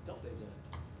speaking then delta is a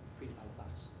predefined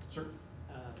class? Sure.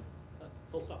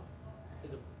 Full stop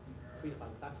is a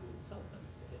predefined class in itself then,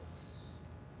 if it's...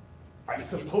 I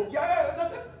suppose,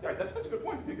 that's a good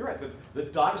point. You're right. The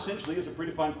dot essentially is a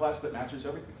predefined class that matches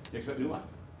everything, except new line.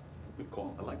 Good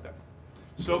call, I like that.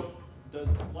 So,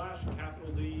 does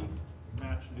 /D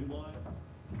match new line?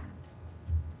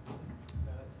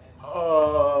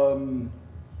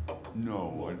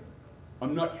 No,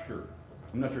 I'm not sure.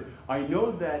 I'm not sure. I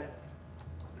know that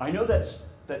 \little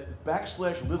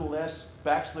s,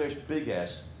 \big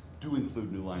S do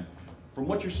include new line. From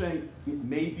what you're saying,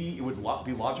 it would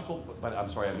be logical, but I'm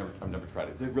sorry, I've never tried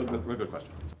it. It's a real good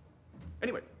question.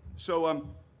 Anyway, so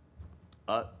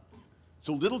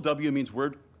little w means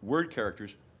word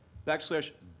characters.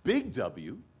 \big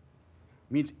W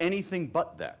means anything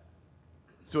but that.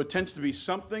 So it tends to be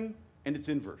something and its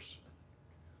inverse.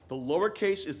 The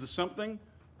lowercase is the something,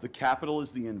 the capital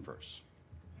is the inverse.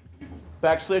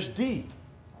 \D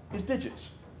is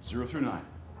digits, 0 through 9.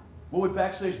 What would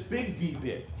 \big D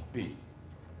be?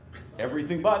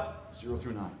 Everything but 0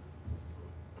 through 9.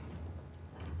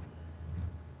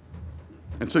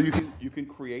 And so you can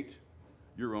create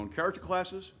your own character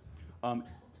classes.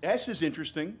 S is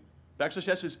interesting.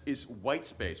 \S is white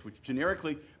space, which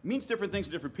generically means different things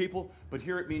to different people, but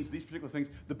here it means these particular things.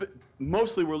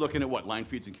 Mostly we're looking at what? Line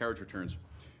feeds and carriage returns,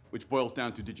 which boils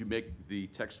down to, did you make the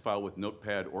text file with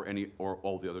Notepad or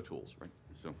all the other tools, right?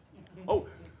 So,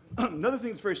 another thing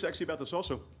that's very sexy about this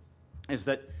also is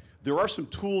that there are some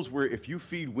tools where if you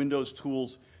feed Windows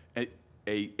tools an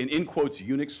in quotes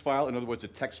Unix file, in other words, a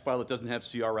text file that doesn't have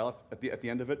CRL at the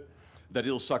end of it, that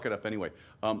it'll suck it up anyway.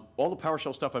 All the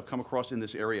PowerShell stuff I've come across in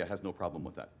this area has no problem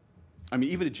with that. I mean,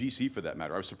 even a GC for that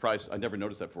matter. I was surprised, I never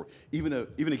noticed that before. Even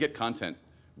a get content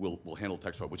will handle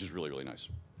text file, which is really, really nice.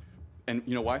 And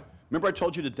you know why? Remember I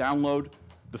told you to download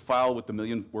the file with the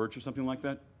 1,000,000 words or something like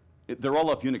that? They're all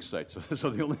off Unix sites, so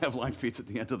they only have line feeds at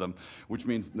the end of them, which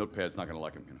means Notepad's not going to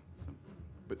like them, you know.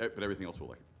 But everything else will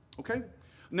like it. Okay?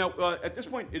 Now, at this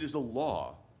point, it is a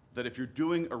law that if you're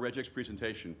doing a regex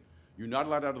presentation, you're not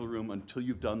allowed out of the room until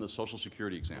you've done the Social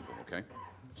Security example, okay?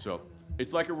 So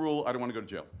it's like a rule, I don't want to go to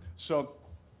jail. So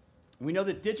we know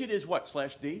that digit is what,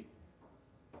 /D?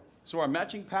 So our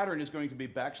matching pattern is going to be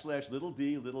 \little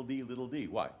d.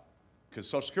 Why? Because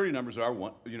Social Security numbers are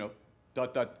 1,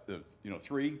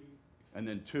 3, and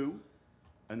then 2,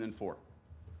 and then 4.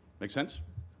 Make sense?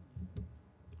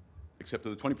 Except to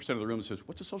the 20% of the room that says,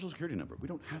 what's a Social Security number? We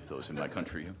don't have those in my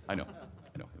country. I know.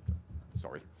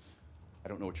 Sorry. I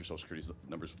don't know what your Social Security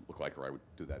numbers look like, or I would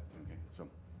do that. Okay. So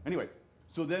anyway,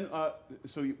 so then,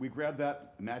 so we grab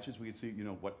that, matches, we can see, you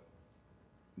know, what,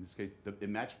 in this case, it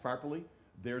matched properly.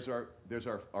 There's our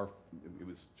it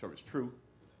was true,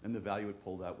 and the value it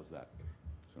pulled out was that.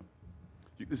 So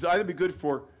this would either be good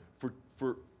for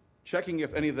checking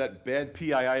if any of that bad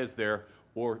PII is there,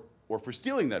 or for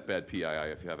stealing that bad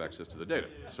PII if you have access to the data.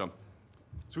 So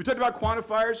we talked about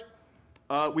quantifiers.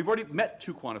 We've already met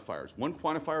 2 quantifiers. One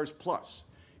quantifier is plus.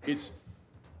 It's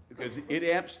because it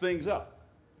amps things up.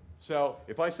 So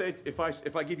if I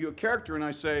give you a character and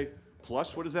I say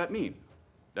plus, what does that mean?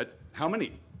 How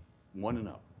many? 1 and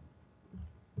up.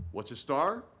 What's a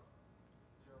star?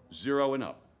 0 and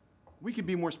up. We can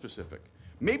be more specific.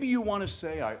 Maybe you want to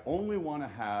say I only want to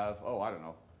have, I don't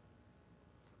know,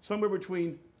 somewhere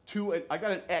between 2 and, I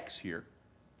got an X here,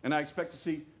 and I expect to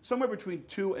see somewhere between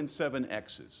 2 and 7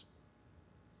 X's.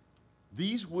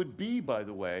 These would be, by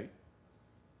the way,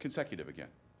 consecutive again.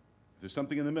 If there's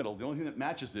something in the middle, the only thing that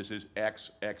matches this is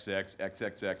X, XX,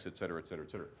 XXX, et cetera, et cetera,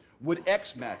 et cetera. Would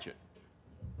X match it?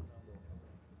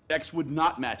 X would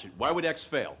not match it. Why would X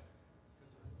fail?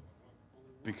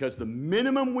 Because the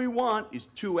minimum we want is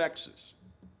 2 X's.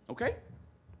 Okay?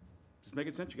 Just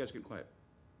making sense? You guys getting quiet?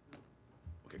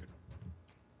 Okay, good.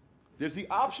 There's the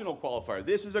optional qualifier.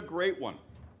 This is a great one.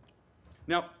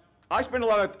 Now, I spend a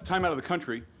lot of time out of the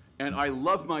country, and I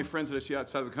love my friends that I see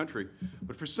outside of the country,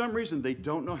 but for some reason, they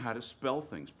don't know how to spell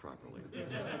things properly.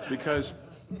 Because,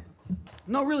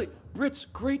 no, really, Brits,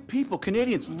 great people.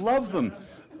 Canadians, love them.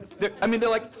 They're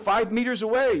like 5 meters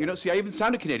away. You know, see, I even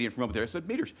sounded Canadian from over there. I said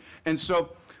meters. And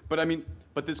so, but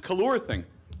this Kalur thing,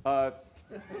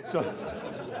 So,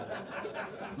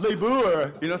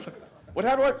 labor, you know, so what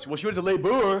happened? Well, she went to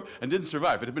labor and didn't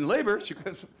survive. If it had been labor, she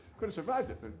could have survived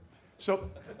it. So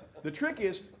the trick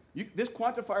is, this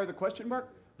quantifier, the question mark,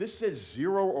 this says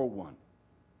 0 or 1.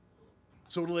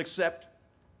 So it'll accept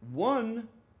 1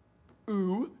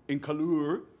 U in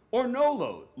color or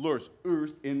no lures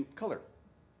in color.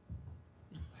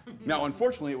 Now,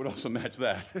 unfortunately, it would also match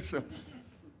that. So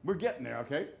we're getting there,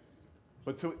 okay?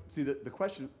 But so, see, the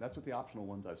question, that's what the optional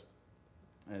one does.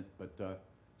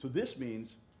 So this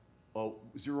means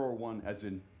 0 or 1 as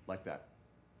in like that.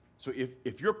 So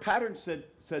if your pattern said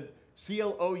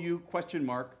CLOU question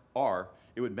mark R,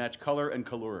 it would match color and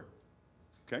color.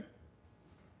 Okay?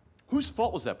 Whose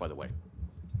fault was that, by the way?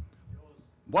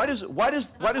 Why do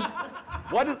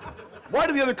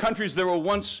the other countries that were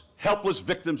once helpless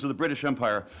victims of the British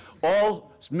Empire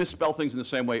all misspell things in the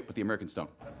same way, but the Americans don't?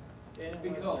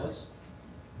 Because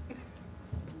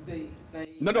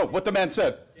No, what the man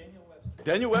said.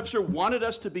 Daniel Webster wanted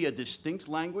us to be a distinct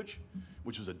language,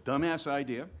 which was a dumbass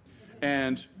idea,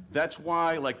 and that's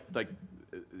why, like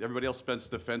everybody else spends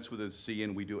the fence with a C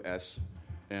and we do S.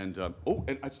 And oh,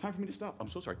 and it's time for me to stop. I'm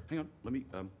so sorry. Hang on. Let me.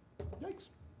 Yikes.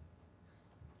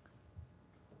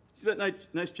 See that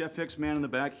nice Jeff Hicks man in the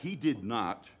back? He did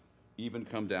not even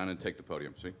come down and take the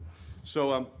podium. See,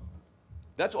 so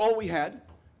that's all we had.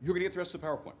 You're going to get the rest of the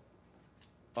PowerPoint.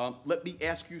 Let me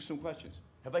ask you some questions.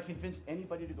 Have I convinced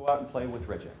anybody to go out and play with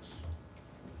regex?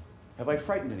 Have I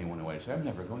frightened anyone away to say, I'm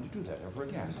never going to do that ever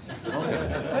again?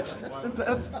 Okay.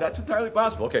 That's entirely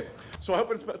possible. Okay, so I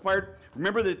hope it's inspired.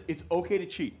 Remember that it's okay to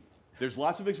cheat. There's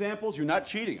lots of examples. You're not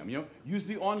cheating. Use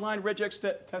the online regex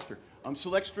tester.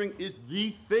 Select string is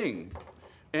the thing.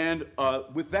 And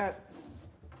with that,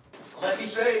 let me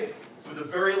say, for the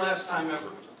very last time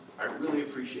ever, I really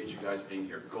appreciate you guys being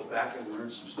here. Go back and learn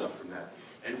some stuff from that.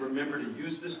 And remember to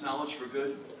use this knowledge for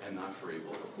good and not for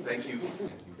evil. Thank you.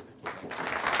 Thank you.